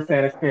got a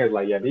first-hand experience.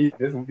 Like, yeah, these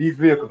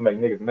vehicles make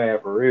niggas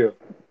mad for real.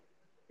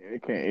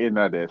 It's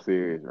not that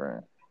serious,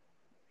 man.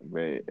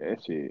 But that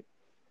shit,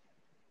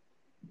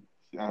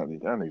 y'all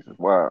niggas is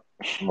wild.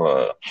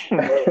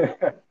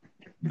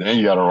 Then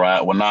you gotta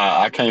ride. Well, nah,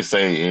 I can't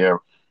say air.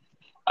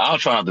 I'll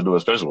try not to do it,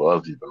 especially with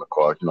other people in the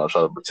car. I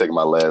try to protect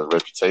my last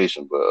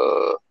reputation,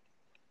 but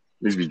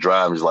needs to be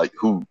driving is like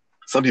who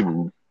some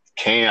people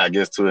can, I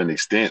guess, to an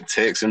extent,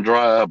 text and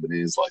drive, but then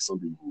it's like some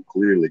people who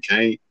clearly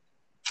can't.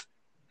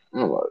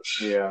 I'm like,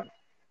 yeah,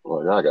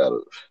 well, I gotta,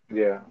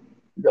 yeah,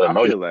 you gotta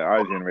know. I feel like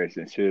our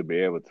generation should be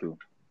able to.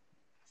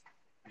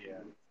 yeah.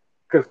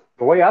 Because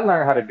the way I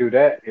learned how to do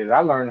that is I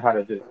learned how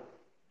to just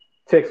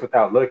text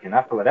without looking.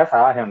 I feel like that's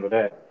how I handle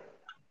that.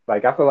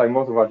 Like I feel like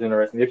most of our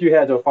generation, if you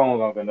had your phone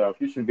long enough,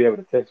 you should be able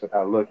to text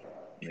without looking.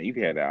 Man, you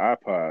can have the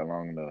iPod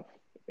long enough.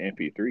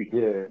 MP3.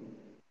 Yeah,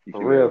 You for should be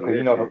able real. to do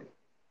Because that shit.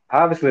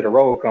 obviously the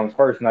road comes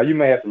first. Now you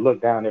may have to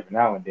look down every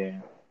now and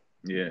then,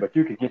 Yeah. but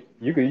you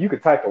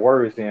could type the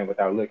words in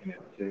without looking at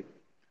the shit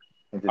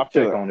and I just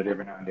feel check like on it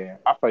every now and then.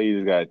 I feel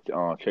you just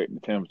got to check the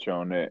temperature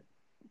on that.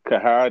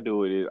 Cause how I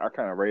do it is I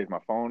kind of raise my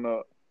phone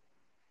up,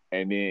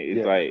 and then it's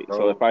Yeah, like so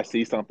bro. if I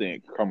see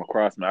something come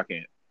across me, I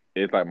can.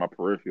 It's like my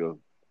peripheral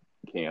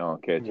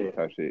can't catch Yeah, it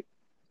type shit.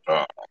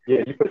 yeah.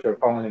 You put your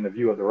phone in the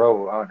view of the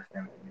road. I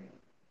understand what you mean.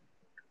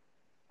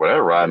 Well,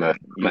 that riding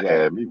Yeah, that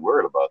had me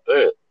worried about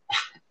that.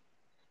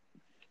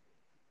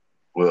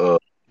 Well,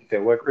 You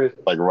said what, Chris?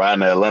 like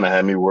riding to Atlanta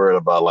had me worried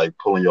about like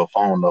pulling your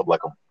phone up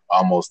like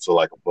almost to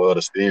like above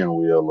the steering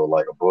wheel or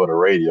like above the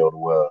radio to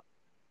where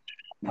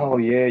Oh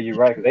yeah, you're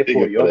right. 'Cause they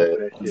pull digging you for over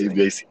that for that shit.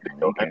 ZBAC. man,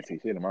 you can't see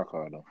shit in my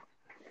car though.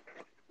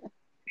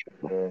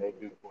 Yeah, they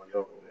do pull you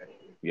over for that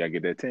shit. You gotta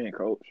get that 10,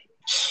 coach.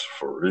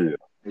 For real.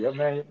 Yeah,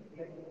 man.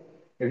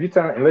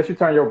 Unless you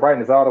turn your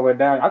brightness all the way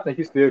down, I think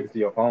you still can see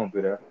your phone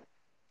through there.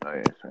 Oh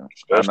yeah, true.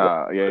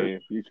 Especially Yeah,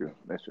 you true.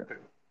 That's true.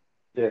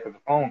 Yeah, 'cause the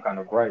phone kind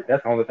of bright.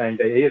 That's the only thing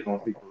they is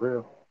gonna see for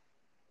real.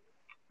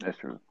 That's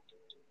true.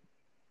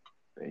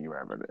 Yeah, you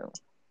right about that one.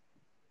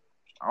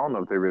 I don't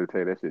know if they really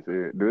take that shit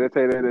serious. Do they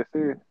take that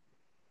serious?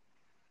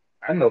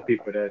 I know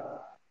people that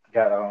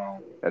got I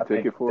That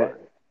think ticket for that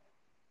it?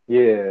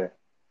 yeah,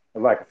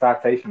 like a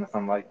citation or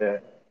something like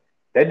that.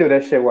 They do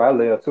that shit where I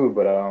live too,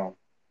 but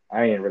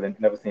I ain't really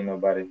never seen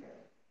nobody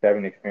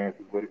having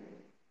experiences with it.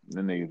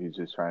 The niggas is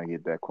just trying to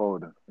get that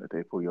quota that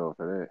they pull you over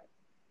for that.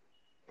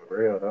 For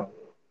real though.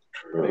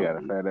 They got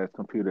a fat ass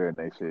computer and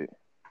they shit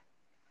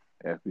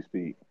as we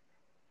speak.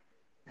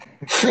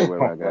 They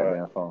worry Oh, about God.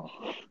 goddamn phone.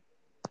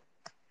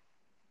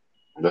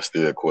 That's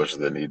still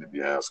questions that need to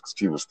be answered because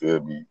people still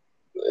be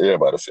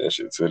everybody says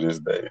shit to this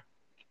day.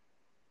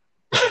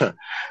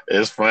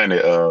 It's funny.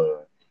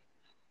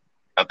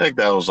 I think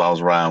I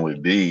was riding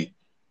with B.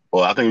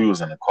 Well, I think he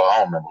was in the car. I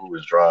don't remember who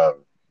was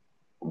driving,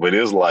 but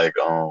it's like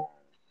I'm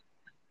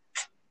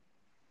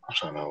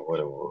trying to know what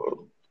it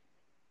was.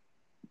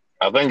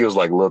 I think it was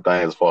like little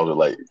things as far as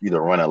like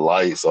either running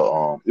lights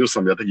or it was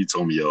something I think you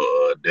told me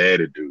your dad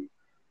to do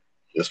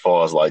as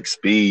far as like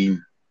speed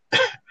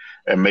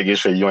and making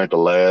sure you ain't the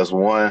last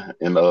one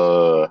and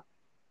or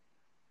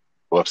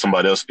if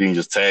somebody else speeding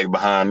just tag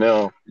behind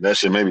them. That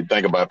shit made me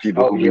think about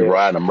people who be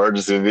riding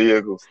emergency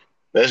vehicles.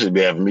 That should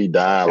be having me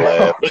dying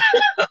laughing.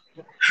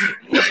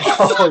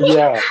 Oh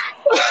yeah.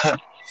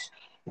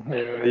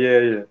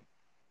 Yeah.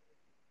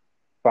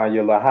 Find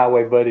your little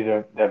highway buddy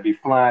that be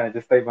flying and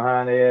just stay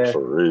behind their ass.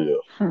 For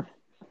real. Yeah.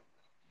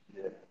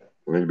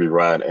 Niggas be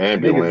riding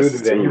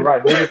ambulances. Niggas do that. You're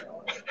right.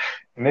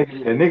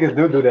 Niggas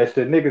do that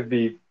shit. Niggas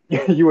be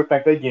you would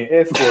think they getting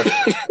escorted.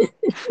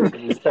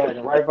 Just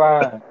tagging right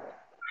behind.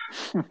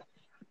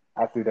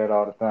 I see that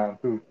all the time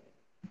too.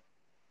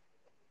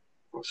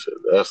 Shit,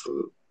 that's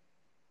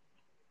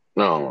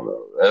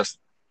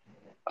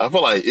I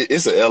feel like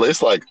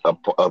it's like a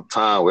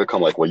time where it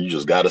come like where you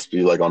just gotta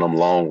speed like on them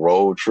long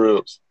road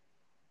trips.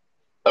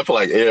 I feel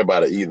like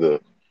everybody either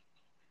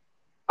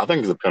I think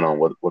it's depending on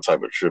what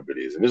type of trip it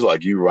is. And it's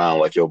like you around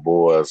like your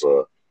boys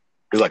or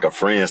it's like a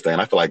friends thing.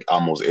 I feel like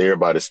almost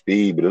everybody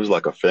speed, but it was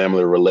like a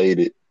family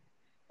related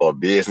or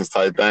business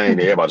type thing.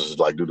 Everybody just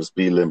like do the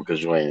speed limit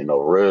because you ain't in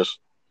no rush.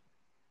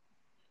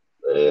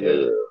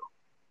 Yeah,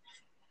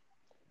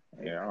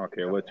 I don't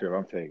care what trip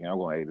I'm taking. I'm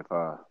going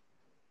 85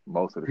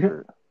 most of the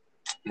trip.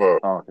 Bro,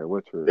 I don't care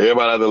what trip.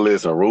 Everybody have to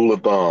listen. Rule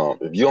of thumb: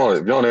 if you're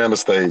on the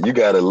interstate, you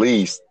got at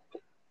least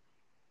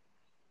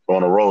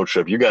on a road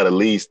trip, you got at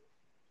least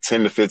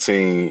 10 to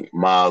 15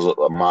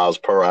 miles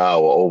per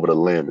hour over the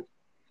limit.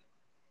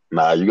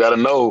 Now you got to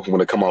know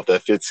when it come off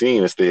that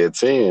 15 instead of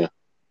 10.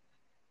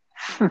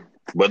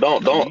 But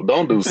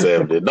don't do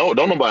 70. Don't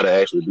nobody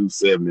actually do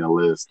 70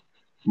 unless.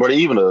 But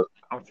even the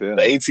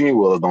 18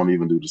 wheelers don't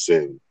even do the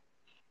 70.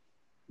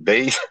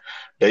 They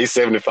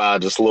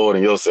 75 just slower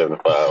than your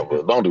 75,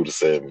 but don't do the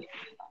 70.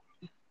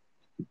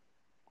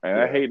 Man,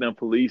 I hate them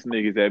police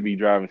niggas that be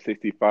driving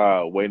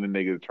 65 waiting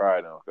niggas to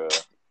try them,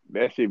 cause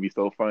that shit be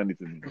so funny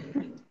to me.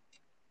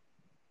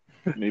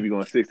 Maybe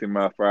going 60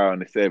 miles per hour in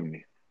the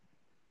 70.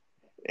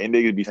 And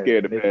niggas be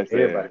scared to pass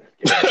that.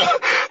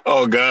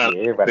 Oh God,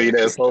 yeah, see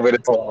that so many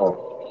times.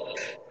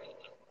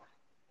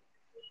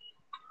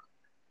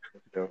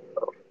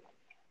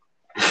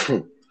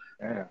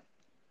 Yeah.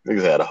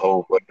 Niggas had a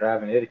whole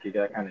driving etiquette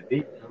got kind of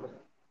deep.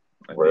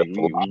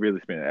 We really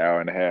spent an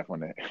hour and a half on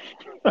that.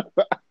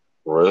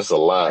 Bro, it's a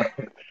lot.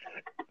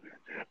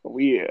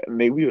 We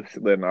was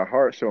letting our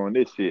heart show on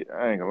this shit.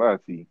 I ain't gonna lie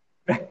to you.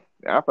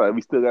 I thought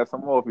we still got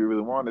some more if you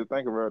really wanted to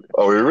think about it.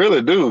 Oh, we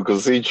really do,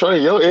 cause see, Trey,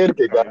 your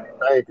etiquette got me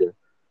thinking.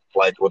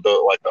 Like with the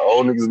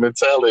old niggas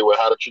mentality with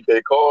how to treat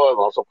their cars.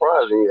 I'm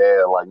surprised you ain't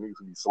had like niggas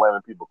be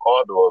slamming people's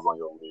car doors on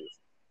your list.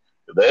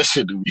 That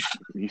shit do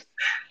be.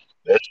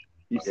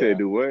 You said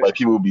do what? Like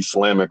people be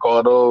slamming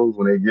car doors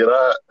when they get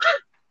out.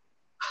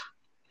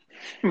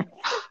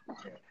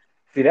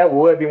 See, that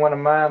would be one of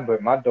mine,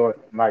 but my doors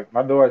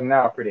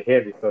now are pretty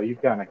heavy, so you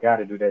kind of got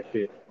to do that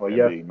shit, or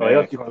else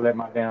you're gonna let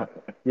my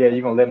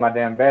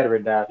damn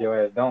battery die if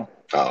your ass don't.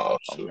 Oh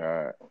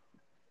God.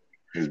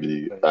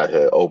 I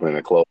had open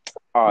and close.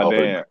 Oh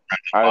damn!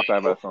 I just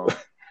thought about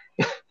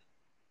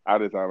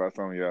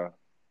something, y'all.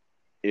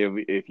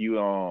 If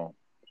you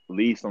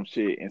leave some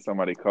shit in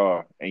somebody's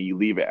car and you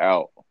leave it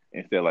out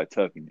instead of like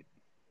tucking it,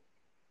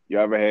 you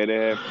ever had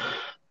that happen?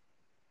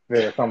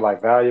 Yeah, something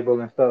like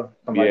valuable and stuff.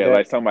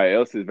 Like somebody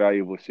else's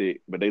valuable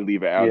shit, but they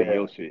leave it out in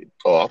your shit.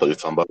 Oh, I thought you were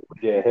talking about.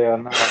 Yeah, hell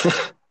no.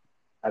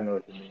 I know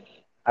what you mean.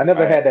 I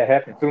never had that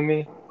happen to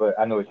me, but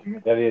I know what you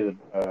mean. That is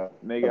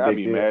nigga, I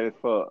be mad as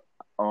fuck.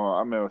 I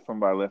remember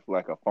somebody left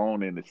like a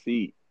phone in the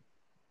seat,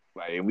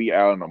 like, and we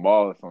out in the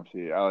mall or some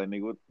shit. I was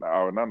like, nigga,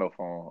 not no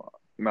phone.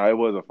 No, it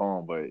was a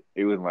phone, but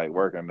it wasn't like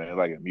working. It was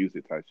like a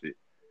music type shit.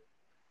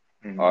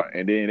 Mm-hmm.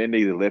 And then they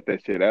niggas left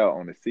that shit out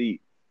on the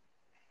seat.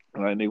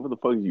 I'm like, nigga, what the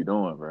fuck is you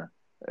doing, bro?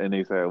 And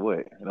they said,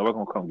 what? And I'm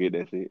gonna come get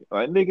that shit.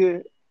 Like,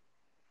 nigga,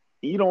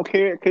 you don't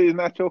care because it's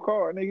not your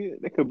car,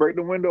 nigga. They could break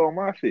the window on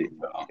my shit.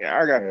 Yeah,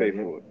 I got to pay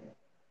for it.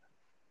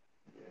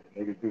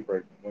 Yeah, niggas do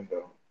break the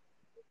window.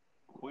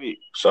 Quick.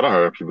 So I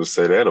heard people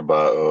say that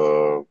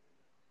about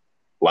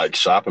like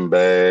shopping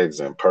bags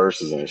and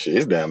purses and shit.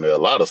 It's damn near a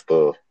lot of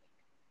stuff.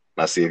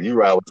 Now, see, if you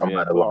ride with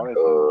somebody like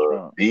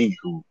B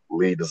who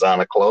leave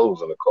designer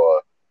clothes in the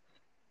car,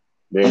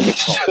 then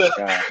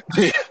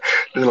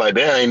they're like,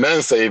 there ain't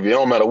nothing safe. It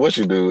don't matter what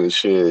you do.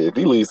 Shit, if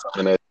he leaves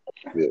something that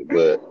shit,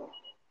 but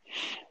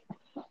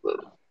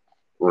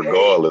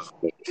regardless.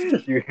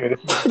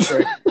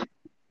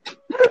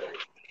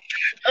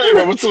 Hey,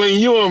 but between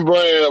you and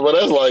Brad, but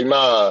that's like,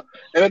 nah.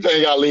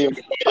 Anything y'all leave,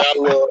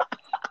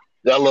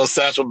 y'all little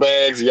satchel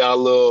bags, y'all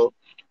little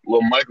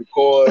Michael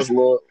Kors,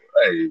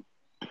 hey,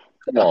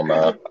 come on,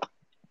 man.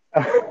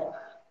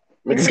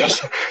 Niggas got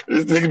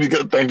this nigga be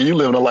thinking you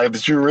living a life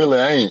that you really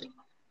ain't.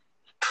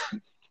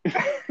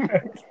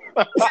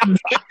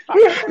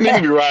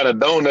 Nigga be riding a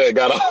donut,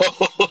 got a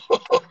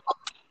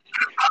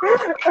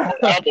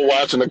Apple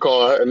Watch in the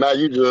car, and now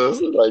you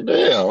just like,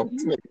 damn,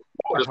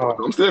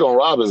 I'm still gonna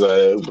rob his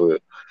ass,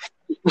 but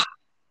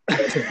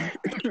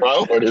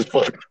priority is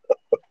fuck.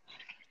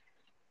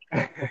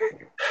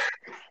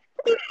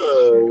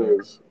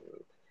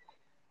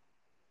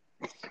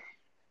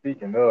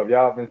 Speaking of,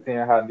 y'all been seeing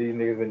how these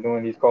niggas been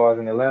doing these cars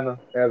in Atlanta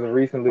as of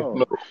recently?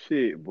 Oh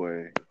shit,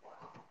 boy.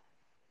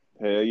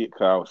 Hell yeah,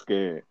 'cause I was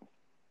scared.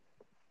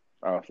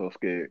 I was so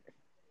scared.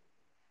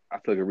 I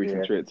took a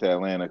recent trip to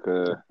Atlanta,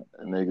 cause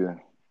nigga.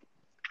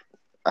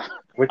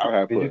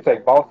 Did you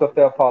take Boss up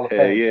there, Paula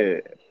Patton? Hell yeah.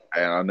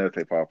 And I'll never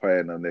take Paula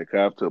Patton on there. 'Cause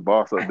I took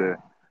Boss up there.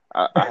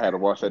 I had to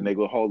wash that nigga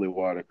with holy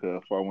water,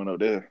 cause before I went up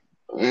there.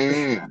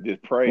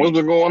 Just pray. What's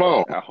been going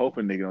on? I hope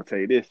a nigga don't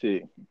take this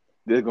shit.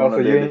 This going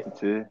up there listen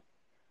to.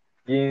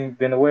 You ain't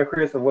been aware,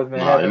 Chris, of what's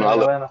been happening in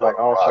Atlanta? I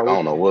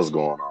don't know what's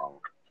going on.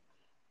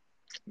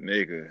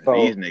 Nigga,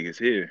 these niggas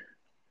here.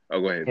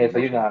 Oh, go ahead. Yeah, so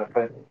you know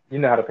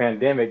how the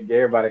pandemic,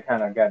 everybody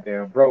kind of got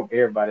there broke.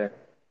 Everybody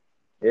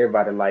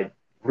like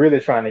really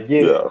trying to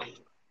get it.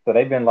 So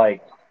they've been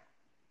like,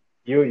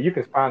 you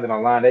can find it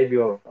online.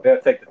 They'll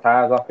take the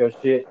tires off your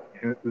shit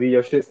and leave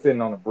your shit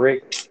sitting on a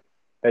brick.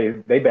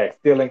 They back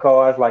stealing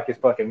cars like it's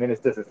fucking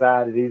menace to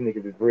society. These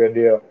niggas is real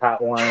deal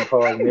hot wine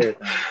cars and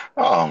everything.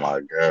 Oh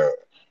my god.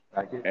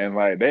 And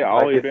like they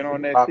always been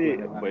on that shit,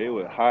 but it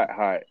was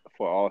hot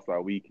for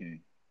All-Star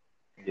Weekend.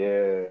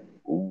 Yeah.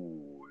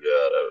 Ooh,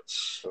 yeah,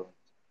 that's.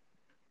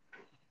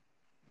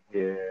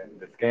 Yeah,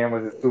 the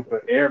scammers is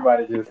super.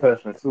 Everybody just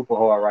hustling super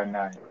hard right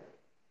now.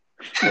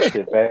 That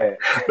shit bad.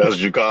 That's what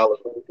you call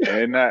it.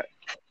 And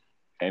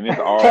it's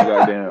all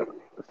goddamn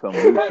some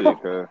new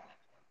shit, cuz.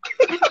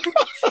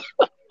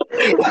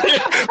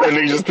 That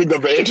nigga just picked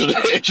up an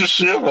extra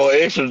shift or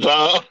extra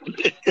job.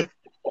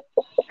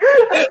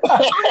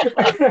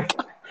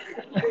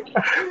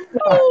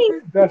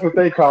 That's what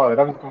they call it.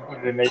 I'm just gonna put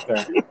it in their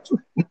term.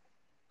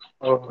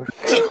 Oh,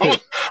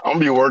 shit. I'm gonna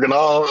be working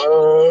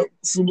All-Star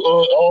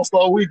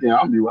Weekend.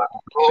 I'm be like,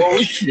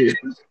 oh shit.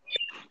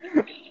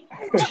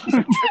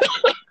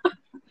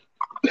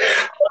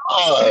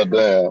 Oh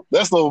damn,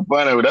 that's so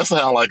funny. That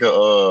sounds like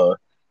I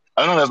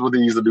know that's what they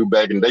used to do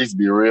back in. They used to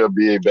be real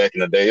big back in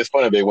the day. It's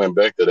funny they went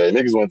back to that.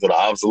 Niggas went to the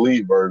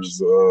obsolete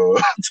versions.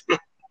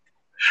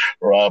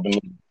 Robbing.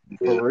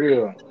 For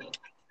real.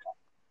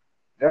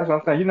 That's what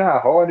I'm saying. You know how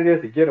hard it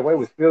is to get away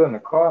with stealing a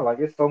car? Like,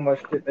 it's so much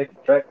shit they can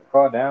track the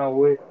car down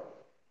with.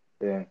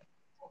 Yeah.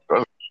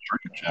 I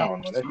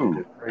don't know. That shit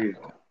is crazy.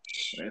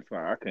 That's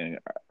why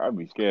I'd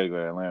be scared to go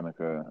to Atlanta,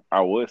 because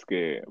I was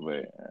scared,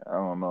 but I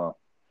don't know.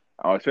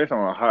 Especially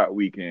on a hot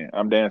weekend.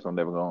 I'm dancing on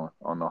never going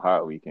on no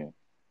hot weekend.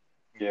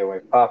 Yeah,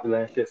 like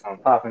popular and shit, so I'm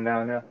popping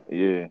down there.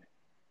 Yeah.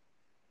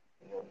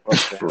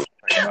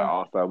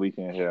 All-Star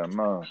Weekend, hell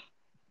no.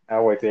 I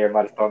wait till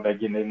everybody start back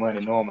getting their money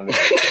normally.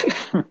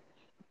 I'm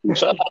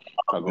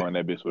going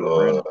that bitch with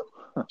a rental.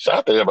 Shout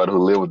out to everybody who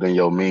live within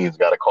your means,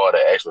 got a car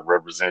that actually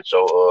represents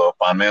your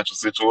financial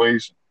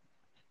situation.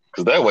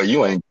 Because that way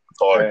you ain't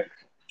target.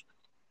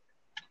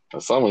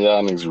 Right. Some of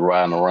y'all niggas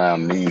riding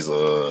around these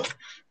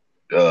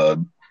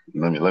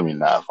let me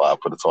not if I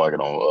put a target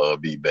on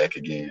be back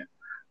again.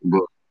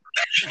 But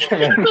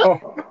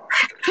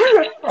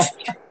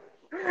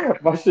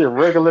my shit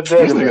regular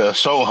day. This nigga a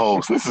show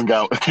host. This is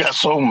got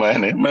show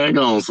money. Man,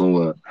 go on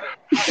somewhere.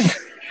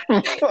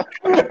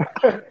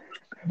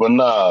 But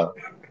nah.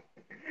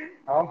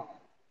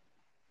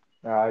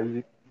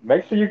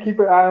 Make sure you keep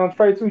an eye on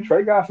Trey too.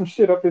 Trey got some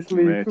shit up his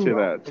sleeve. Man, too.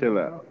 Chill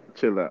out.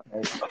 That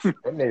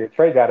nigga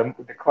Trey got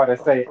the car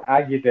that say,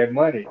 "I get that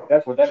money."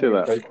 That's what that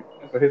nigga Trey.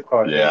 That's what his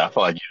car. Yeah, I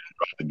feel like you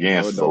dropped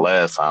again since the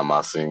last time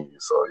I seen you.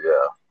 So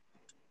yeah.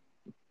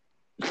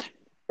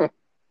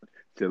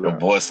 Your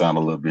voice sound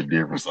a little bit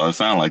different, so it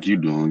sound like you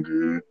doing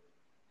good.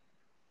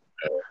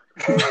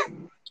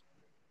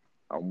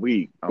 I'm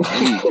weak.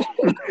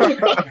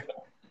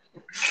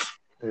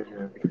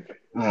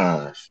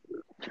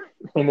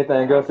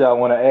 Anything else y'all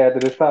want to add to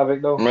this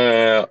topic, though?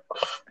 Man,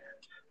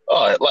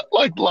 all right,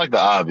 like the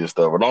obvious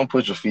stuff. But don't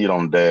put your feet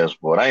on the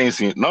dashboard.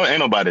 Ain't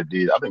nobody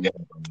did. I think.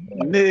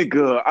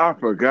 Nigga, I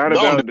forgot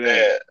about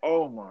that.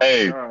 Oh my god.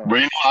 Hey, but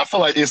you know, I feel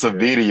like it's a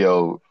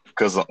video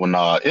because it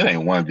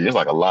ain't one video. It's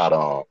like a lot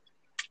of.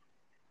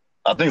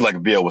 I think it's like a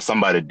video where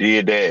somebody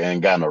did that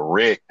and got in a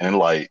wreck and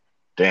like,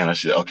 damn, that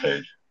shit.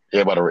 Okay,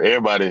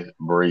 everybody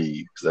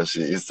breathe. Cause that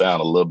shit, it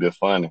sounded a little bit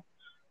funny,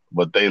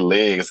 but their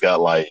legs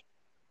got like.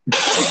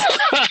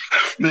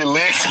 Their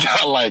legs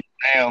got like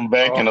damn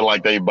back into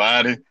like their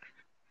body.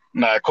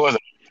 Nah, of course,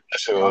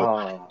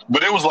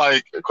 but it was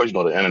like, of course, you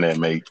know, the internet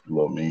make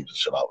little memes and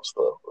shit out of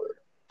stuff. But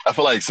I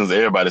feel like since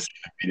everybody seen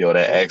the video of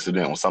that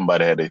accident when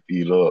somebody had their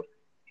feet up,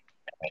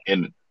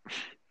 and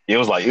it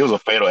was a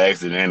fatal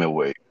accident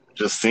anyway.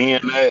 Just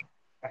seeing that,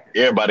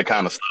 everybody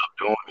kind of stopped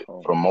doing it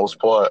for the most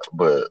part.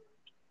 But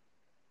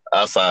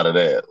outside of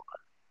that,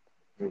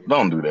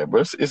 don't do that, bro.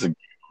 It's a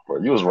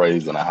bro. You was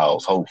raised in a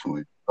house,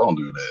 hopefully. Don't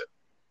do that.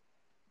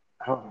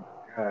 Oh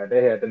my God,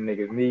 they had them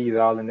niggas' knees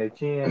all in their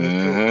chin and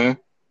shit.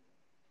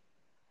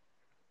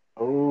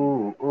 Mm-hmm.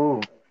 Ooh,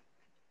 ooh.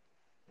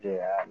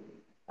 Yeah.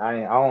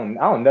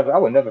 I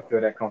would never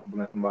feel that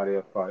comfortable in somebody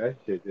else's car. That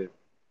shit just,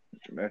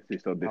 That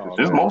shit's so oh It's man.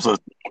 disrespectful. most of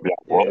the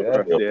Yeah, road that's,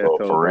 Rusty assholes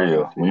for doing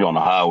real. that When shit. you're on the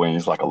highway and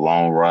it's like a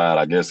long ride,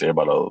 I guess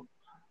everybody.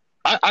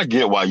 I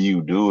get why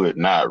you do it,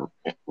 not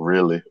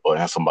really, or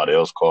have somebody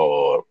else call.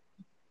 Or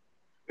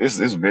it's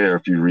very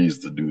few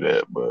reasons to do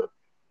that, but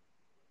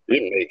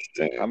it makes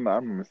sense. I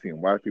remember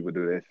seeing white people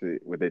do that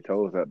shit with their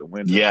toes out the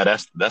window. Yeah,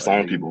 that's the Like,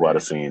 only nigga, people who I've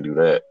man. seen do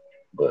that.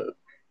 But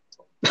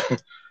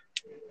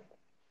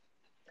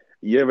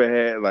You ever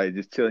had like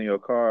just chilling in your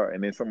car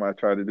and then somebody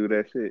tried to do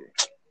that shit?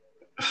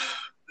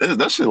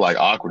 that shit like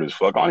awkward as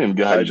fuck. I don't even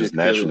get how you Like just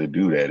just chilling. naturally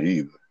do that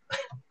either.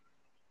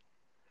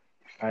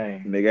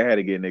 dang. Nigga, I had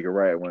to get a nigga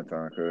right one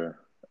time, cuz.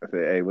 I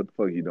said, hey, what the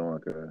fuck you doing,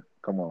 cuz?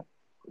 Come on.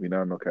 We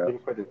not no cap. He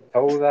put his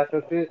toes out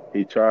your shit?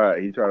 He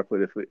tried to put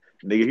his foot.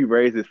 Nigga, he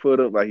raised his foot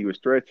up like he was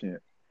stretching.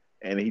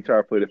 And he tried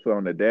to put his foot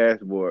on the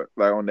dashboard,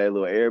 like on that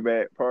little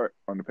airbag part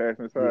on the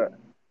passenger Yeah. side.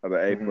 I was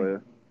like, hey, Mm-hmm.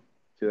 player,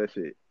 chill that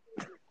shit.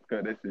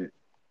 Cut that shit.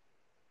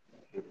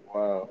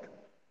 Wow.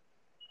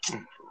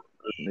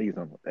 Niggas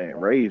on ain't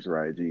raised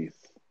right, jeez.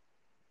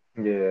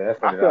 Yeah,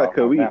 that's what I it feel like all cause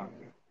comes we down to.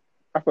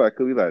 I feel like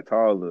cause we like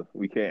taller,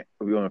 we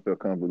don't feel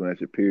comfortable in that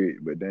shit, period.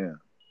 But damn.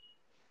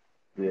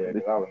 Yeah, This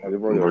because I would this never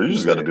do rodeo Bro, that. you too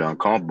just got to bad. be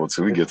uncomfortable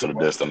till we It's get to too the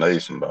much.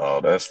 destination,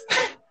 dog. That's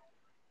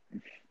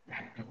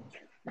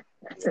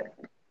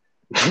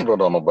but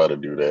don't nobody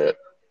do that.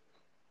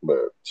 But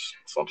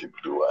some people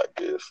do, I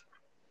guess.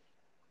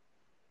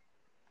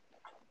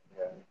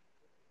 Yeah.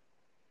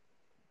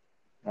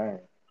 Dang.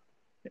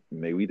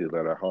 Nigga, we just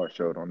let our heart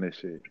show on this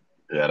shit.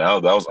 Yeah,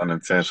 that was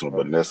unintentional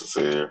but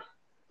necessary.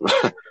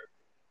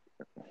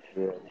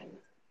 Yeah.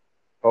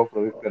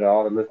 Hopefully, we put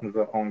all the listeners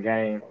up on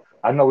game.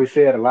 I know we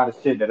said a lot of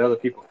shit that other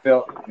people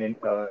felt and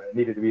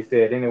needed to be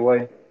said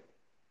anyway,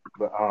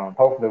 but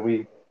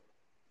hopefully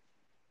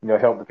we,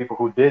 help the people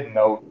who didn't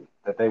know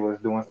that they was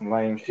doing some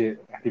lame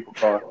shit and people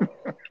thought.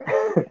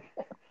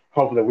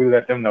 Hopefully, we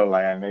let them know,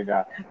 like, maybe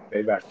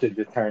I should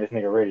just turn this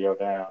nigga radio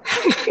down.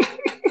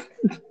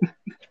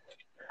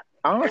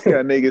 I don't see how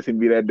niggas can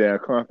be that damn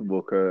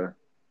comfortable, cause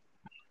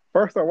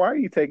first off, why are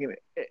you taking it?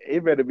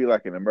 It better be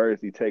like an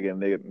emergency taking a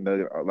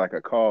nigga like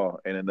a call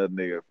and another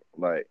nigga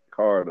like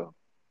car though.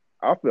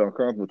 I feel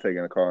uncomfortable taking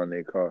a call in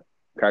their car.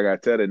 I gotta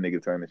tell that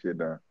nigga turn the shit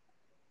down.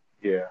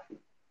 Yeah,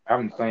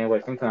 I'm the same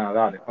way. Sometimes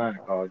I'll decline the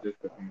call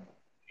just because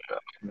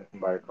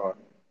somebody call.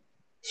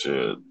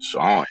 Shit, so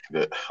I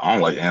don't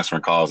like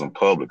answering calls in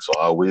public, so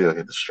I will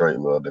hit the straight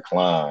little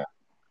decline.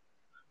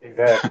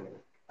 Exactly.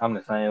 I'm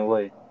the same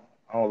way.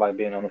 I don't like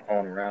being on the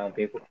phone around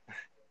people.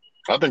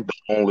 I think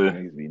the only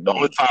Niggas be the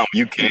only knowing. time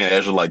you can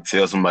actually like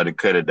tell somebody to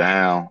cut it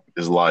down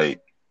is like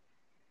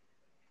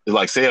it's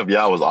like say if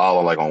y'all was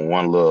all like on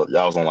one little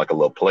y'all was on like a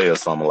little play or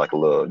something like a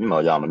little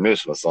y'all on a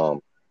mission or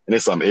something and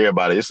it's something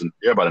everybody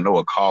know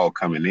a call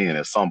coming in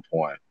at some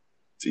point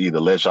to either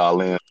let y'all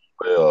in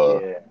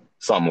or Yeah.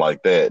 something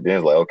like that. Then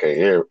it's like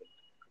okay,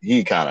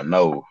 he kind of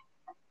know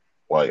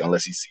like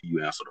unless he see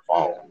you answer the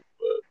phone.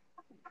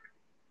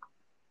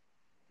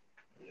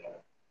 Yeah. Yeah.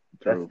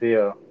 That's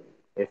True.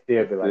 it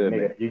still be like, Still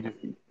nigga, nigga you just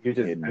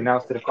hitting niggas.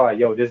 announce to the car,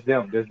 yo, this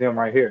them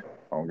right here.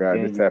 Oh And God,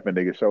 then just tapping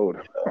niggas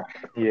shoulder.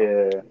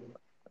 yeah.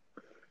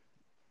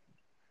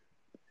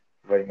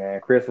 Wait,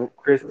 man, Chris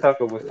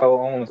Tucker was so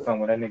on something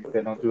when that nigga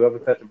said, "Don't you ever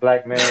touch a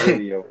black man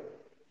radio."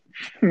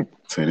 To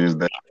this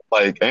day,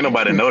 like ain't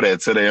nobody know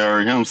that till they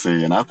heard him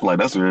say, and I feel like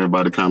that's what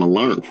everybody kind of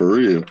learned for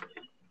real.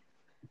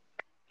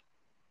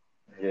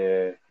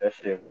 Yeah, that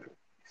shit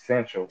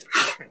essential.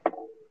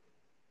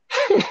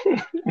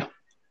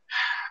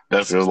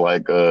 That's just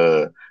like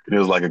it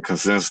was like a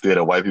consensus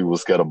that white people were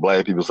scared of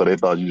black people, so they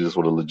thought you just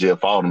would have legit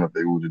fought them if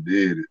they would have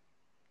did it.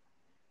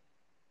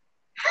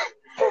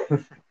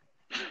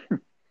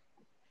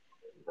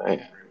 Damn.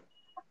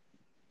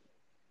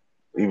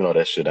 Even though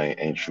that shit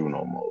ain't true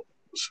no more,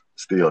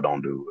 still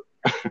don't do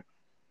it.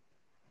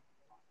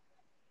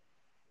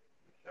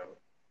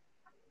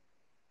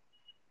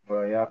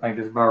 Well, yeah, I think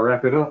this about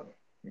wrap it up.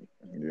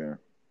 Yeah.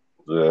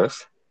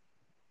 Yes,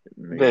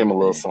 Nigga gave him a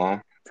little spent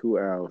song. 2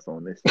 hours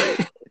on this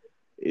shit.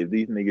 If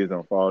these niggas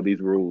don't follow these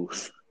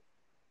rules,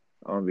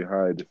 I'm gonna be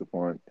highly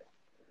disappointed.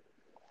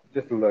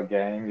 Just a little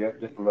game, yep,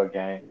 just a little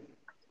game.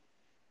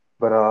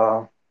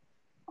 But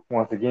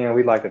once again,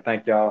 we'd like to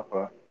thank y'all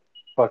for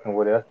fucking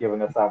with us,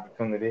 giving us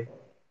opportunity,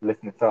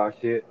 listening to our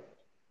shit.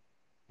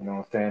 You know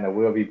what I'm saying? That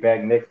we'll be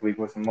back next week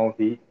with some more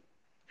heat.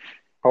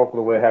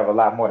 Hopefully, we'll have a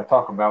lot more to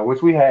talk about,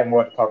 which we had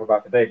more to talk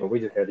about today, but we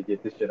just had to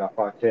get this shit off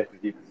our chest,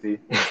 as you can see.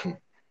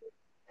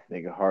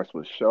 Nigga hearts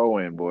was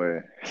showing, boy.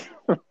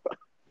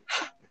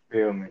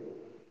 Feel me?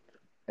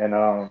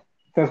 And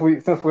since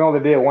we only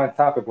did one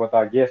topic with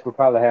our guest, we'll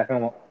probably have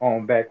him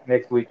on back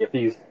next week if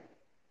he's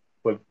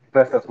would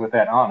bless us with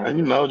that honor.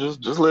 And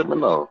just let me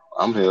know.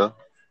 I'm here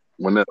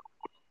whenever.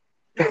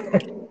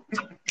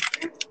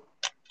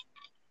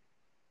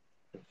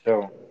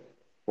 So,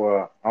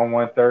 well, on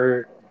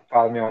 1/3, follow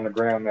Follow me on the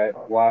gram at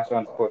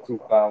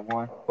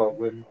wash_251. Fuck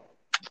with me.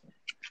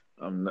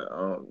 I'm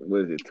not.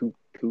 What is it? Two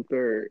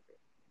thirds.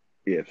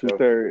 Yeah, two So,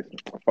 thirds.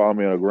 Follow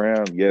me on the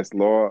ground. Yes,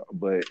 Lord.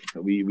 But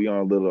we on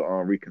a little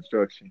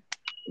reconstruction.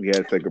 We had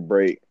to take a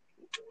break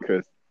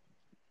because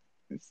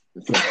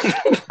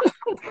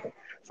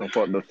some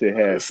fucked up shit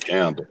happened.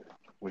 Scandal.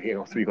 We ain't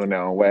gonna speak on that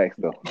on wax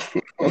though.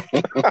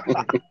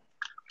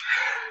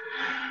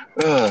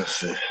 Oh,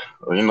 shit.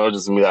 Well,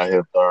 just me out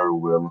here third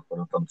wheeling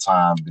for the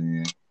time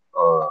being.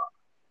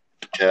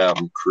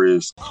 Calvin,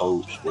 Chris,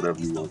 Coach, whatever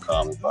you want to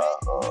call me by.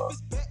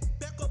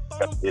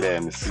 It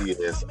ain't the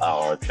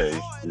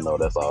CSIRK.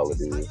 That's all it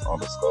is.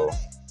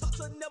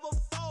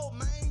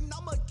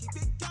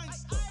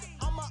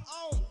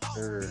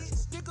 _.